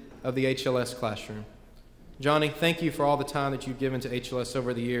identity of the HLS classroom. Johnny, thank you for all the time that you've given to HLS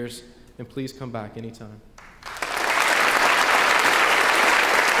over the years, and please come back anytime.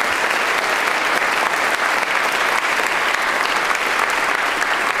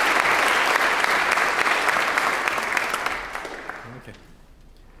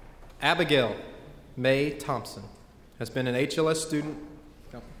 Abigail Mae Thompson has been an HLS student.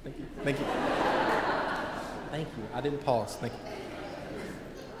 Oh, thank you. Thank you. Thank you. I didn't pause. Thank you.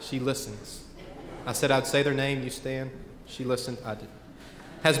 She listens. I said I'd say their name. You stand. She listened. I did.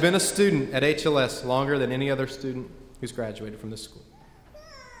 Has been a student at HLS longer than any other student who's graduated from this school.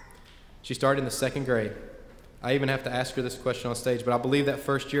 She started in the second grade. I even have to ask her this question on stage, but I believe that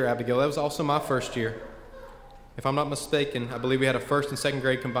first year, Abigail, that was also my first year. If I'm not mistaken, I believe we had a first and second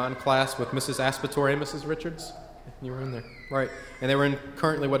grade combined class with Mrs. Aspatore and Mrs. Richards. You were in there, right? And they were in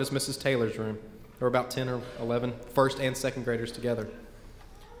currently what is Mrs. Taylor's room. There were about 10 or 11 first and second graders together.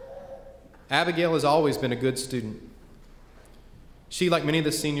 Abigail has always been a good student. She, like many of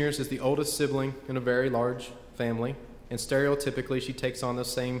the seniors, is the oldest sibling in a very large family, and stereotypically she takes on the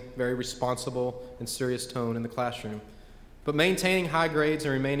same very responsible and serious tone in the classroom. But maintaining high grades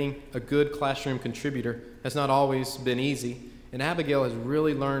and remaining a good classroom contributor has not always been easy, and Abigail has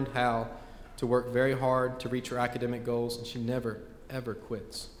really learned how to work very hard to reach her academic goals, and she never, ever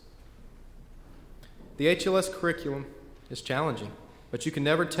quits. The HLS curriculum is challenging, but you can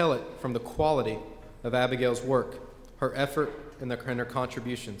never tell it from the quality of Abigail's work, her effort, and her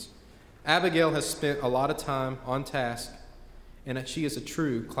contributions. Abigail has spent a lot of time on task, and she is a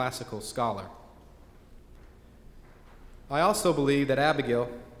true classical scholar. I also believe that Abigail,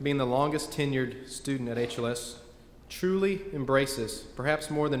 being the longest tenured student at HLS, truly embraces, perhaps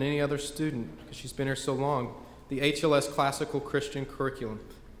more than any other student, because she's been here so long, the HLS classical Christian curriculum,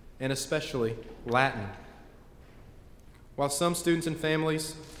 and especially Latin. While some students and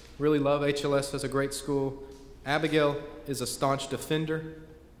families really love HLS as a great school, Abigail is a staunch defender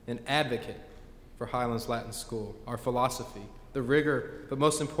and advocate for Highlands Latin School, our philosophy, the rigor, but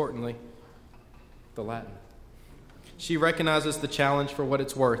most importantly, the Latin. She recognizes the challenge for what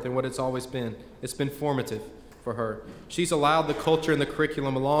it's worth and what it's always been. It's been formative for her. She's allowed the culture and the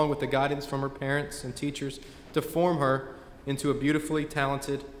curriculum, along with the guidance from her parents and teachers, to form her into a beautifully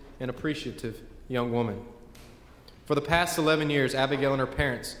talented and appreciative young woman. For the past 11 years, Abigail and her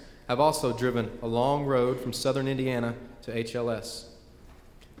parents have also driven a long road from southern Indiana to HLS.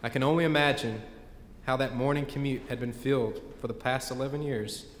 I can only imagine how that morning commute had been filled for the past 11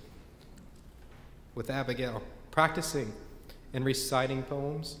 years with Abigail practicing and reciting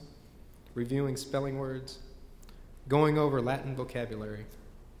poems, reviewing spelling words, going over Latin vocabulary.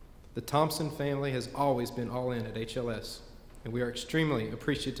 The Thompson family has always been all in at HLS, and we are extremely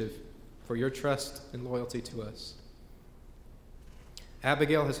appreciative for your trust and loyalty to us.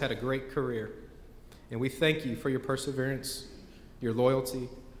 Abigail has had a great career, and we thank you for your perseverance, your loyalty,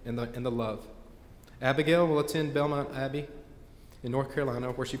 and the love. Abigail will attend Belmont Abbey in North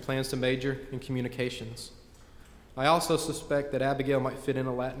Carolina, where she plans to major in communications. I also suspect that Abigail might fit in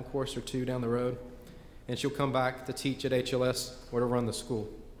a Latin course or two down the road, and she'll come back to teach at HLS or to run the school.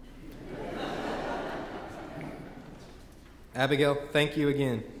 Abigail, thank you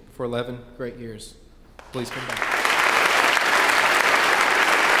again for 11 great years. Please come back.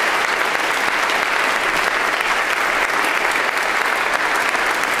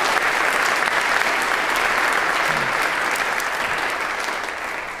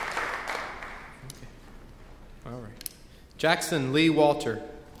 Jackson Lee Walter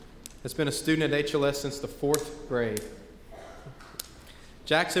has been a student at HLS since the 4th grade.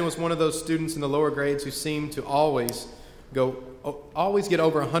 Jackson was one of those students in the lower grades who seemed to always get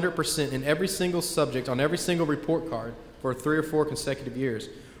over 100% in every single subject on every single report card for 3 or 4 consecutive years.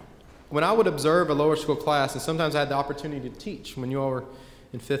 When I would observe a lower school class, and sometimes I had the opportunity to teach when you all were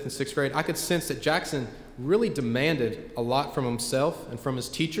in 5th and 6th grade, I could sense that Jackson really demanded a lot from himself and from his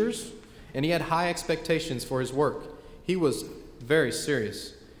teachers, and he had high expectations for his work. He was very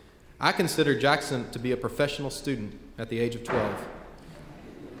serious. I consider Jackson to be a professional student at the age of 12.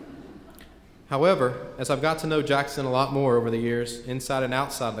 However, as I've got to know Jackson a lot more over the years, inside and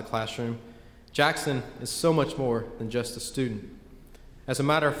outside of the classroom, Jackson is so much more than just a student. As a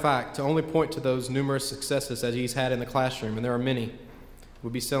matter of fact, to only point to those numerous successes that he's had in the classroom, and there are many,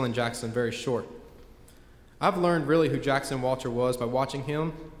 would be selling Jackson very short. I've learned really who Jackson Walter was by watching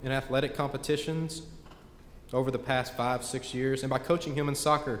him in athletic competitions over the past 5-6 years and by coaching him in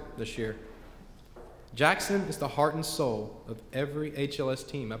soccer this year. Jackson is the heart and soul of every HLS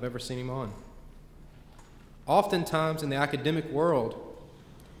team I've ever seen him on. Oftentimes in the academic world,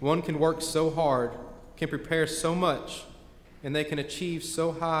 one can work so hard, can prepare so much, and they can achieve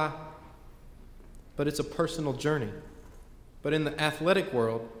so high, but it's a personal journey. But in the athletic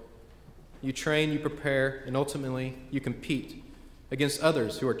world, you train, you prepare, and ultimately you compete against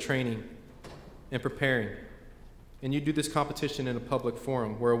others who are training and preparing. And you do this competition in a public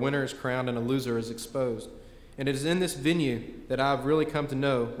forum where a winner is crowned and a loser is exposed. And it is in this venue that I've really come to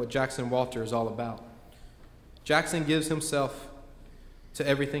know what Jackson Walter is all about. Jackson gives himself to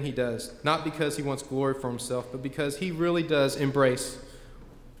everything he does, not because he wants glory for himself, but because he really does embrace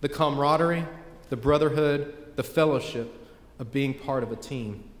the camaraderie, the brotherhood, the fellowship of being part of a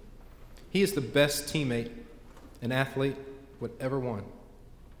team. He is the best teammate an athlete would ever want.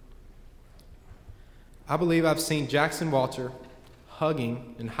 I believe I've seen Jackson Walter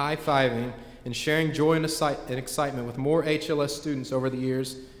hugging and high-fiving and sharing joy and excitement with more HLS students over the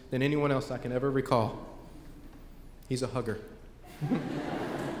years than anyone else I can ever recall. He's a hugger.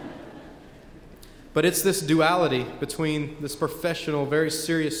 But it's this duality between this professional, very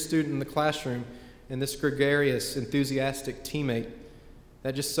serious student in the classroom and this gregarious, enthusiastic teammate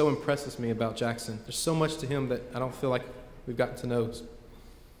that just so impresses me about Jackson. There's so much to him that I don't feel like we've gotten to know.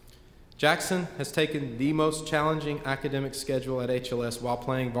 Jackson has taken the most challenging academic schedule at HLS while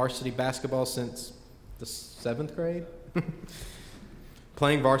playing varsity basketball since the 7th grade.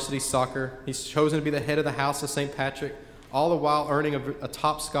 Playing varsity soccer. He's chosen to be the head of the house of St. Patrick, all the while earning a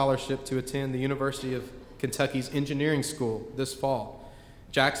top scholarship to attend the University of Kentucky's engineering school this fall.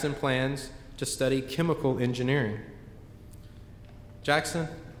 Jackson plans to study chemical engineering. Jackson,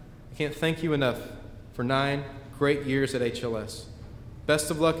 I can't thank you enough for 9 great years at HLS.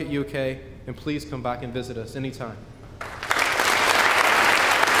 Best of luck at UK, and please come back and visit us anytime.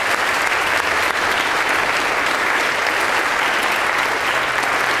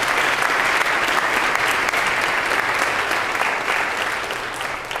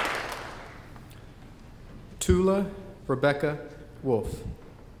 Tula Rebecca Wolf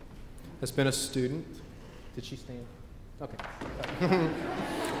has been a student. Did she stand? Okay.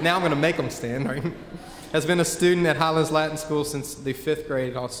 Now I'm going to make them stand. Right? Has been a student at Highlands Latin School since the 5th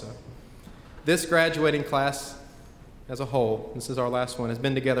grade also. This graduating class as a whole, this is our last one, has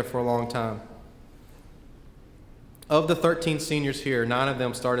been together for a long time. Of the 13 seniors here, 9 of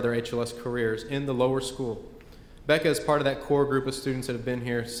them started their HLS careers in the lower school. Becca is part of that core group of students that have been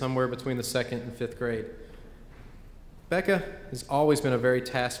here somewhere between the 2nd and 5th grade. Becca has always been a very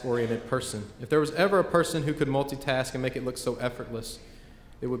task-oriented person. If there was ever a person who could multitask and make it look so effortless,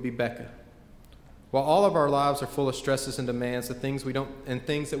 it would be Becca. While all of our lives are full of stresses and demands, things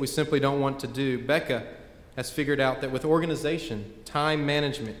that we simply don't want to do, Becca has figured out that with organization, time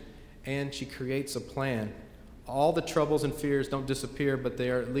management, and she creates a plan, all the troubles and fears don't disappear, but they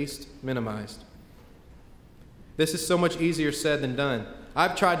are at least minimized. This is so much easier said than done.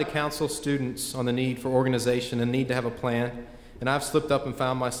 I've tried to counsel students on the need for organization and need to have a plan, and I've slipped up and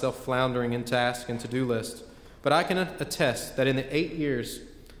found myself floundering in task and to-do lists. But I can attest that in the 8 years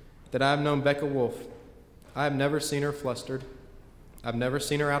that I've known Becca Wolf, I have never seen her flustered. I've never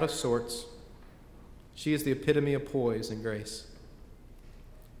seen her out of sorts. She is the epitome of poise and grace.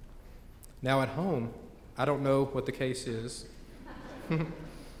 Now at home, I don't know what the case is.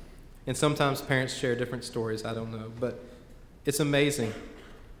 And sometimes parents share different stories, I don't know. But it's amazing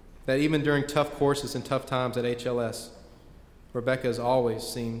that even during tough courses and tough times at HLS, Rebecca has always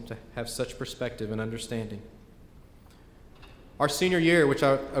seemed to have such perspective and understanding. Our senior year,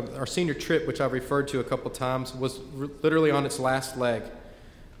 our senior trip, which I've referred to a couple times, was literally on its last leg.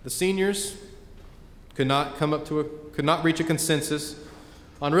 The seniors could not reach a consensus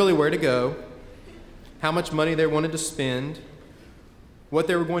on really where to go, how much money they wanted to spend, what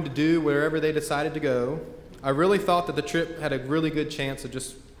they were going to do wherever they decided to go. I really thought that the trip had a really good chance of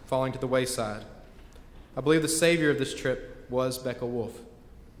just falling to the wayside. I believe the savior of this trip was Becca Wolf.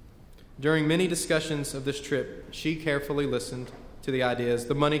 During many discussions of this trip, she carefully listened to the ideas,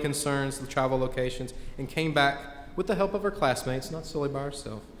 the money concerns, the travel locations, and came back with the help of her classmates, not solely by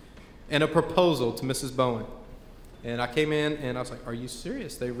herself, and a proposal to Mrs. Bowen. And I came in and I was like, "Are you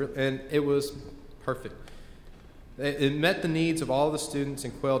serious?" And it was perfect. It met the needs of all the students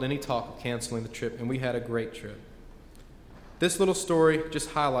and quelled any talk of canceling the trip, and we had a great trip. This little story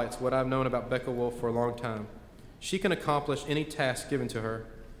just highlights what I've known about Becca Wolf for a long time. She can accomplish any task given to her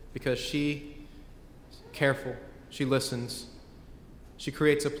because she's careful, she listens, she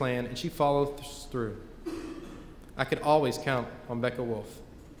creates a plan, and she follows through. I can always count on Becca Wolf.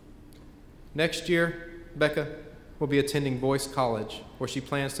 Next year, Becca will be attending Boyce College, where she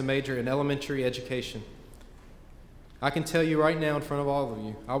plans to major in elementary education. I can tell you right now in front of all of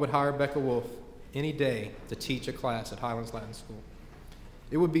you, I would hire Becca Wolf any day to teach a class at Highlands Latin School.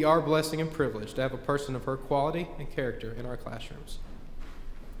 It would be our blessing and privilege to have a person of her quality and character in our classrooms.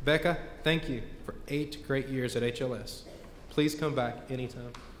 Becca, thank you for 8 great years at HLS. Please come back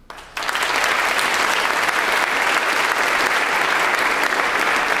anytime.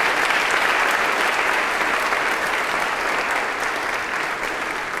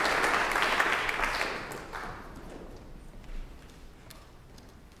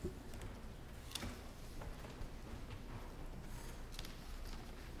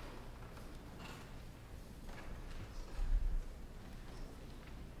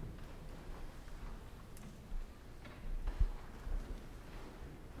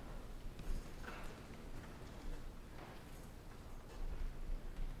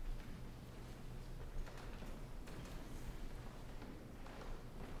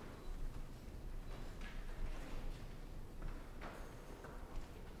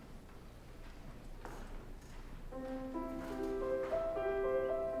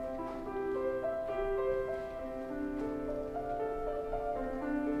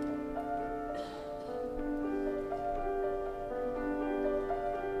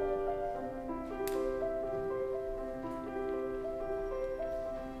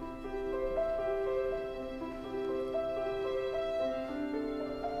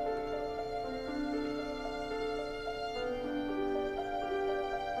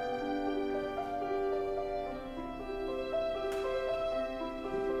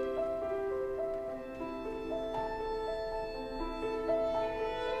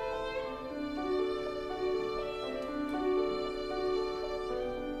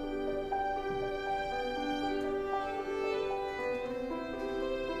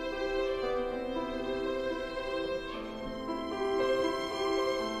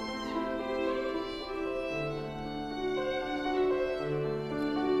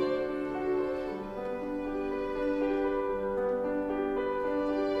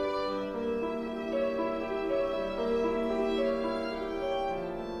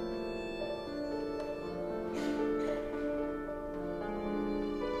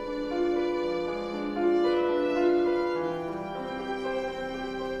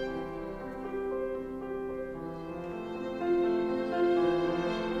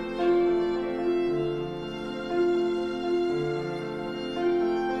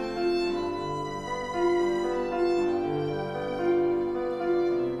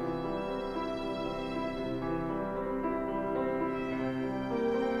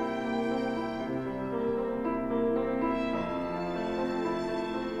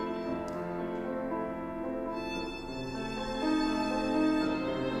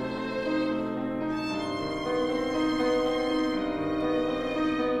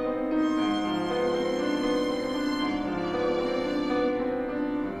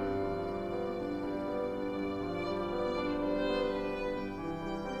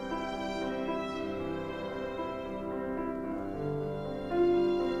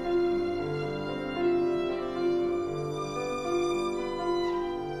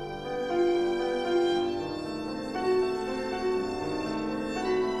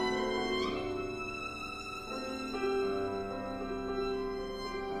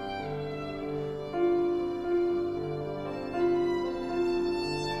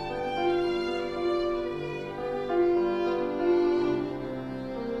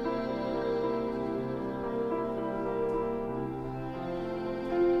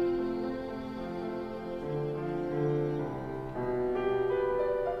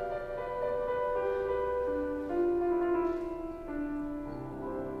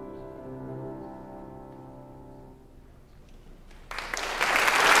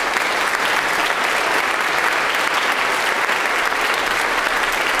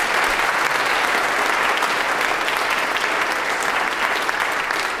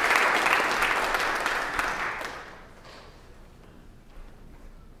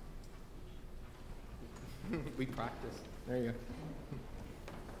 We practice. There you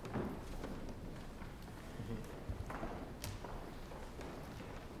go.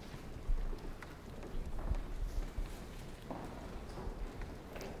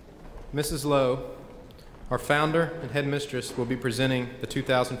 Mrs. Lowe, our founder and headmistress, will be presenting the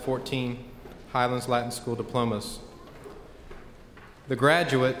 2014 Highlands Latin School diplomas. The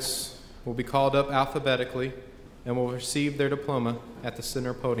graduates will be called up alphabetically and will receive their diploma at the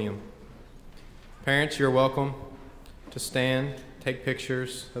center podium. Parents, you're welcome to stand, take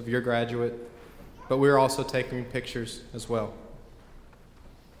pictures of your graduate, but we're also taking pictures as well.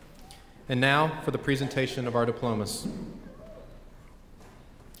 And now for the presentation of our diplomas.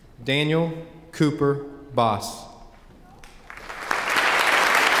 Daniel Cooper Boss.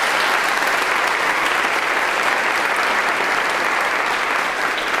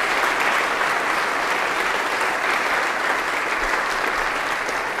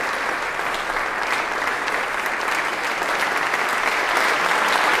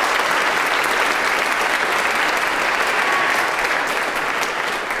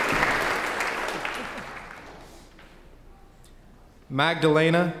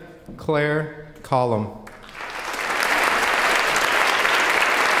 Magdalena Claire Collum.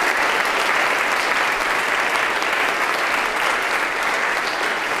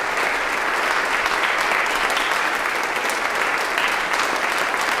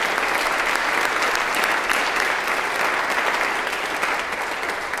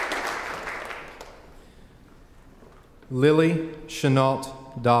 Lily Chenault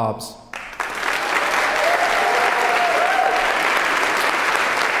Dobbs.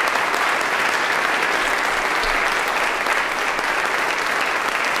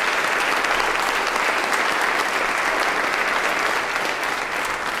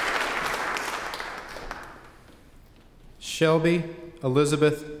 Shelby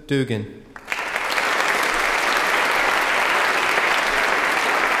Elizabeth Dugan.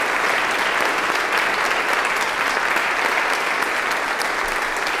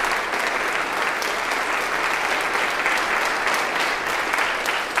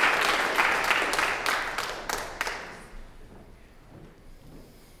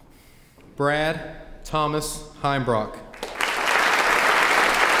 Brad Thomas Heimbrock.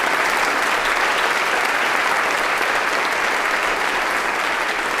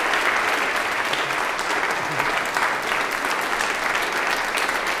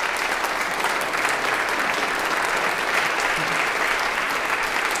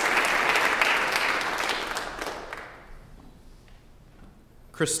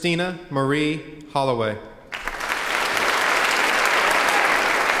 Christina Marie Holloway.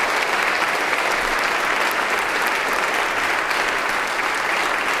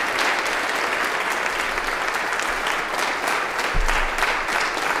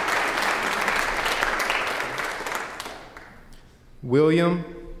 William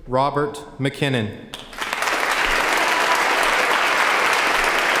Robert McKinnon.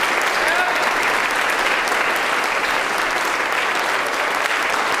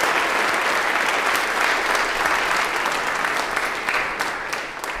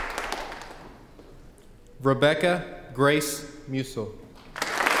 Rebecca Grace Musel.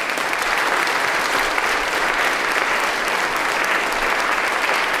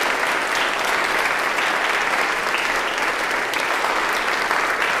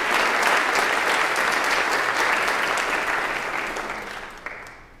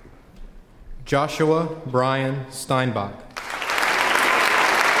 Joshua Brian Steinbach.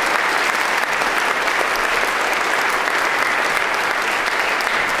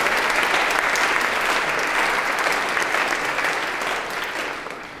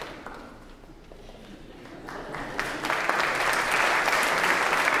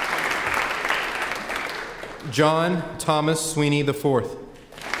 John Thomas Sweeney IV.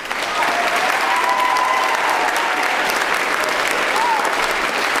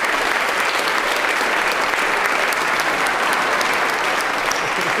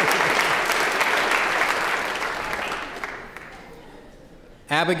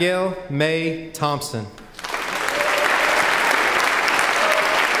 Abigail May Thompson.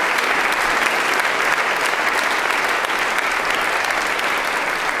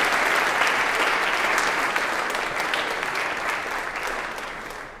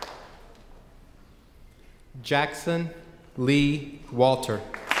 Jackson Lee Walter.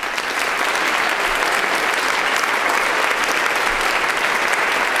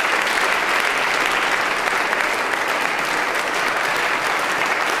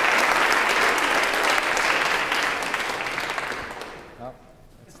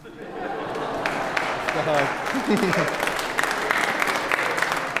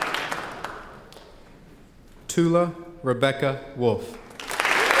 Tula Rebecca Wolf.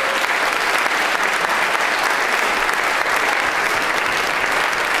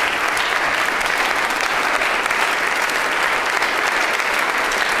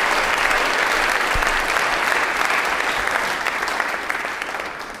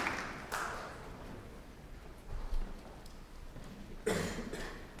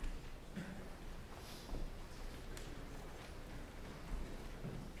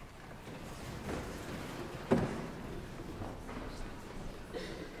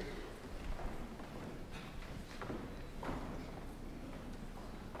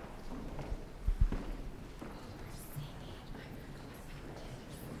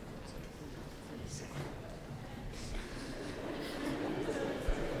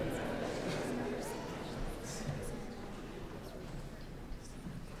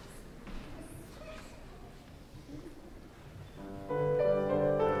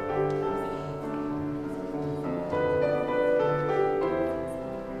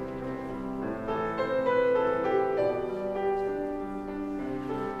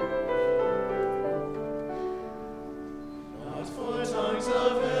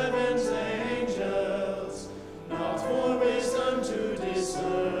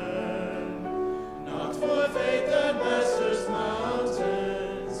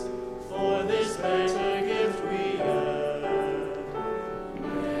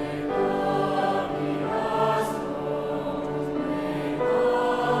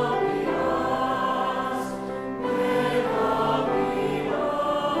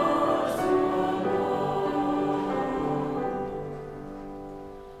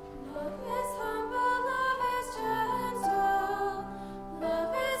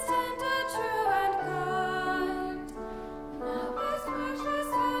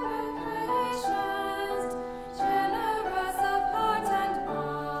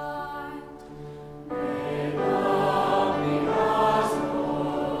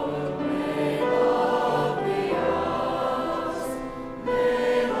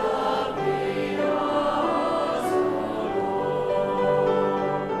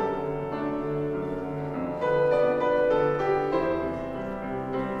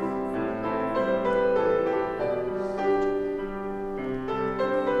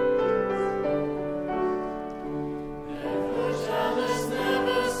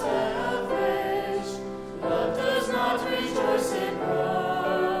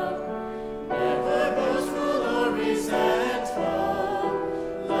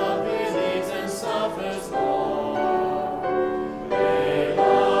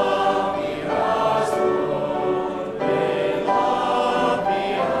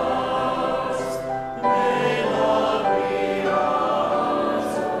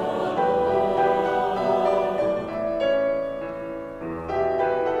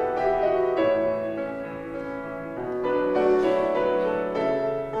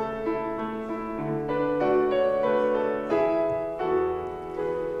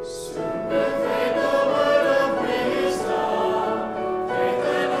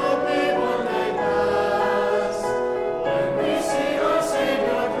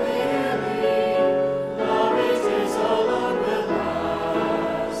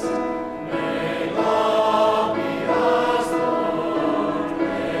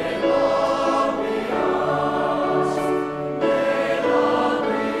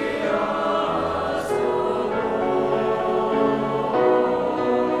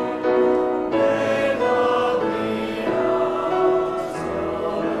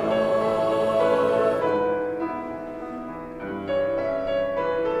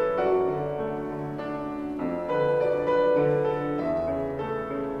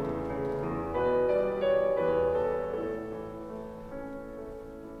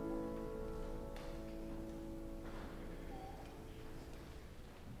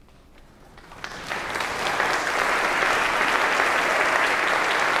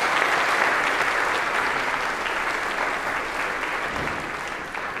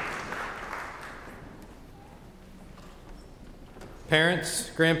 Parents,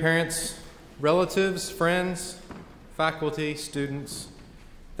 grandparents, relatives, friends, faculty, students,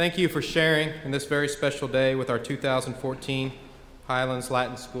 thank you for sharing in this very special day with our 2014 Highlands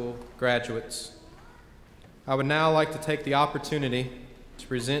Latin School graduates. I would now like to take the opportunity to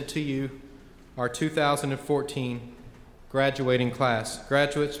present to you our 2014 graduating class.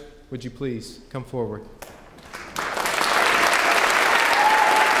 Graduates, would you please come forward?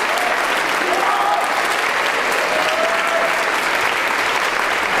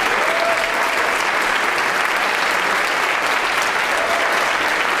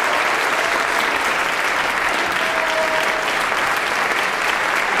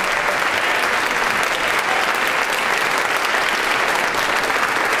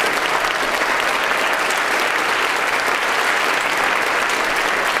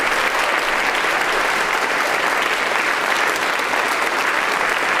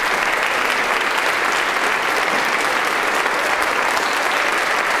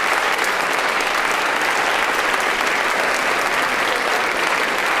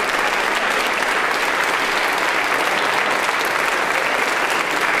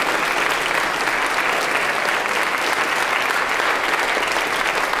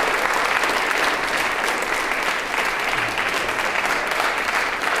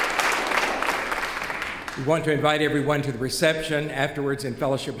 want to invite everyone to the reception afterwards in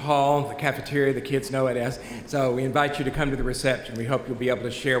Fellowship Hall, the cafeteria, the kids know it as. So we invite you to come to the reception. We hope you'll be able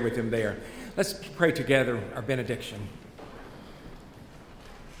to share with them there. Let's pray together our benediction.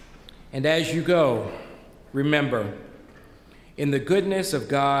 And as you go, remember, in the goodness of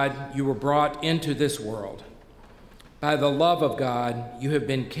God, you were brought into this world. By the love of God, you have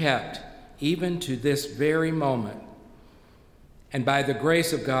been kept even to this very moment. And by the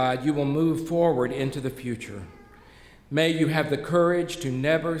grace of God, you will move forward into the future. May you have the courage to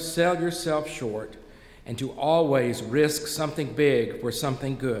never sell yourself short and to always risk something big for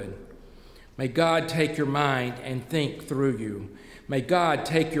something good. May God take your mind and think through you. May God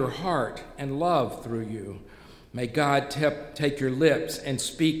take your heart and love through you. May God take your lips and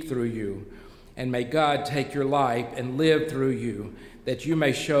speak through you. And may God take your life and live through you, that you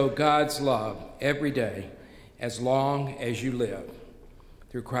may show God's love every day, as long as you live.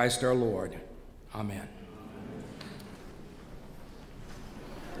 Through Christ our Lord. Amen.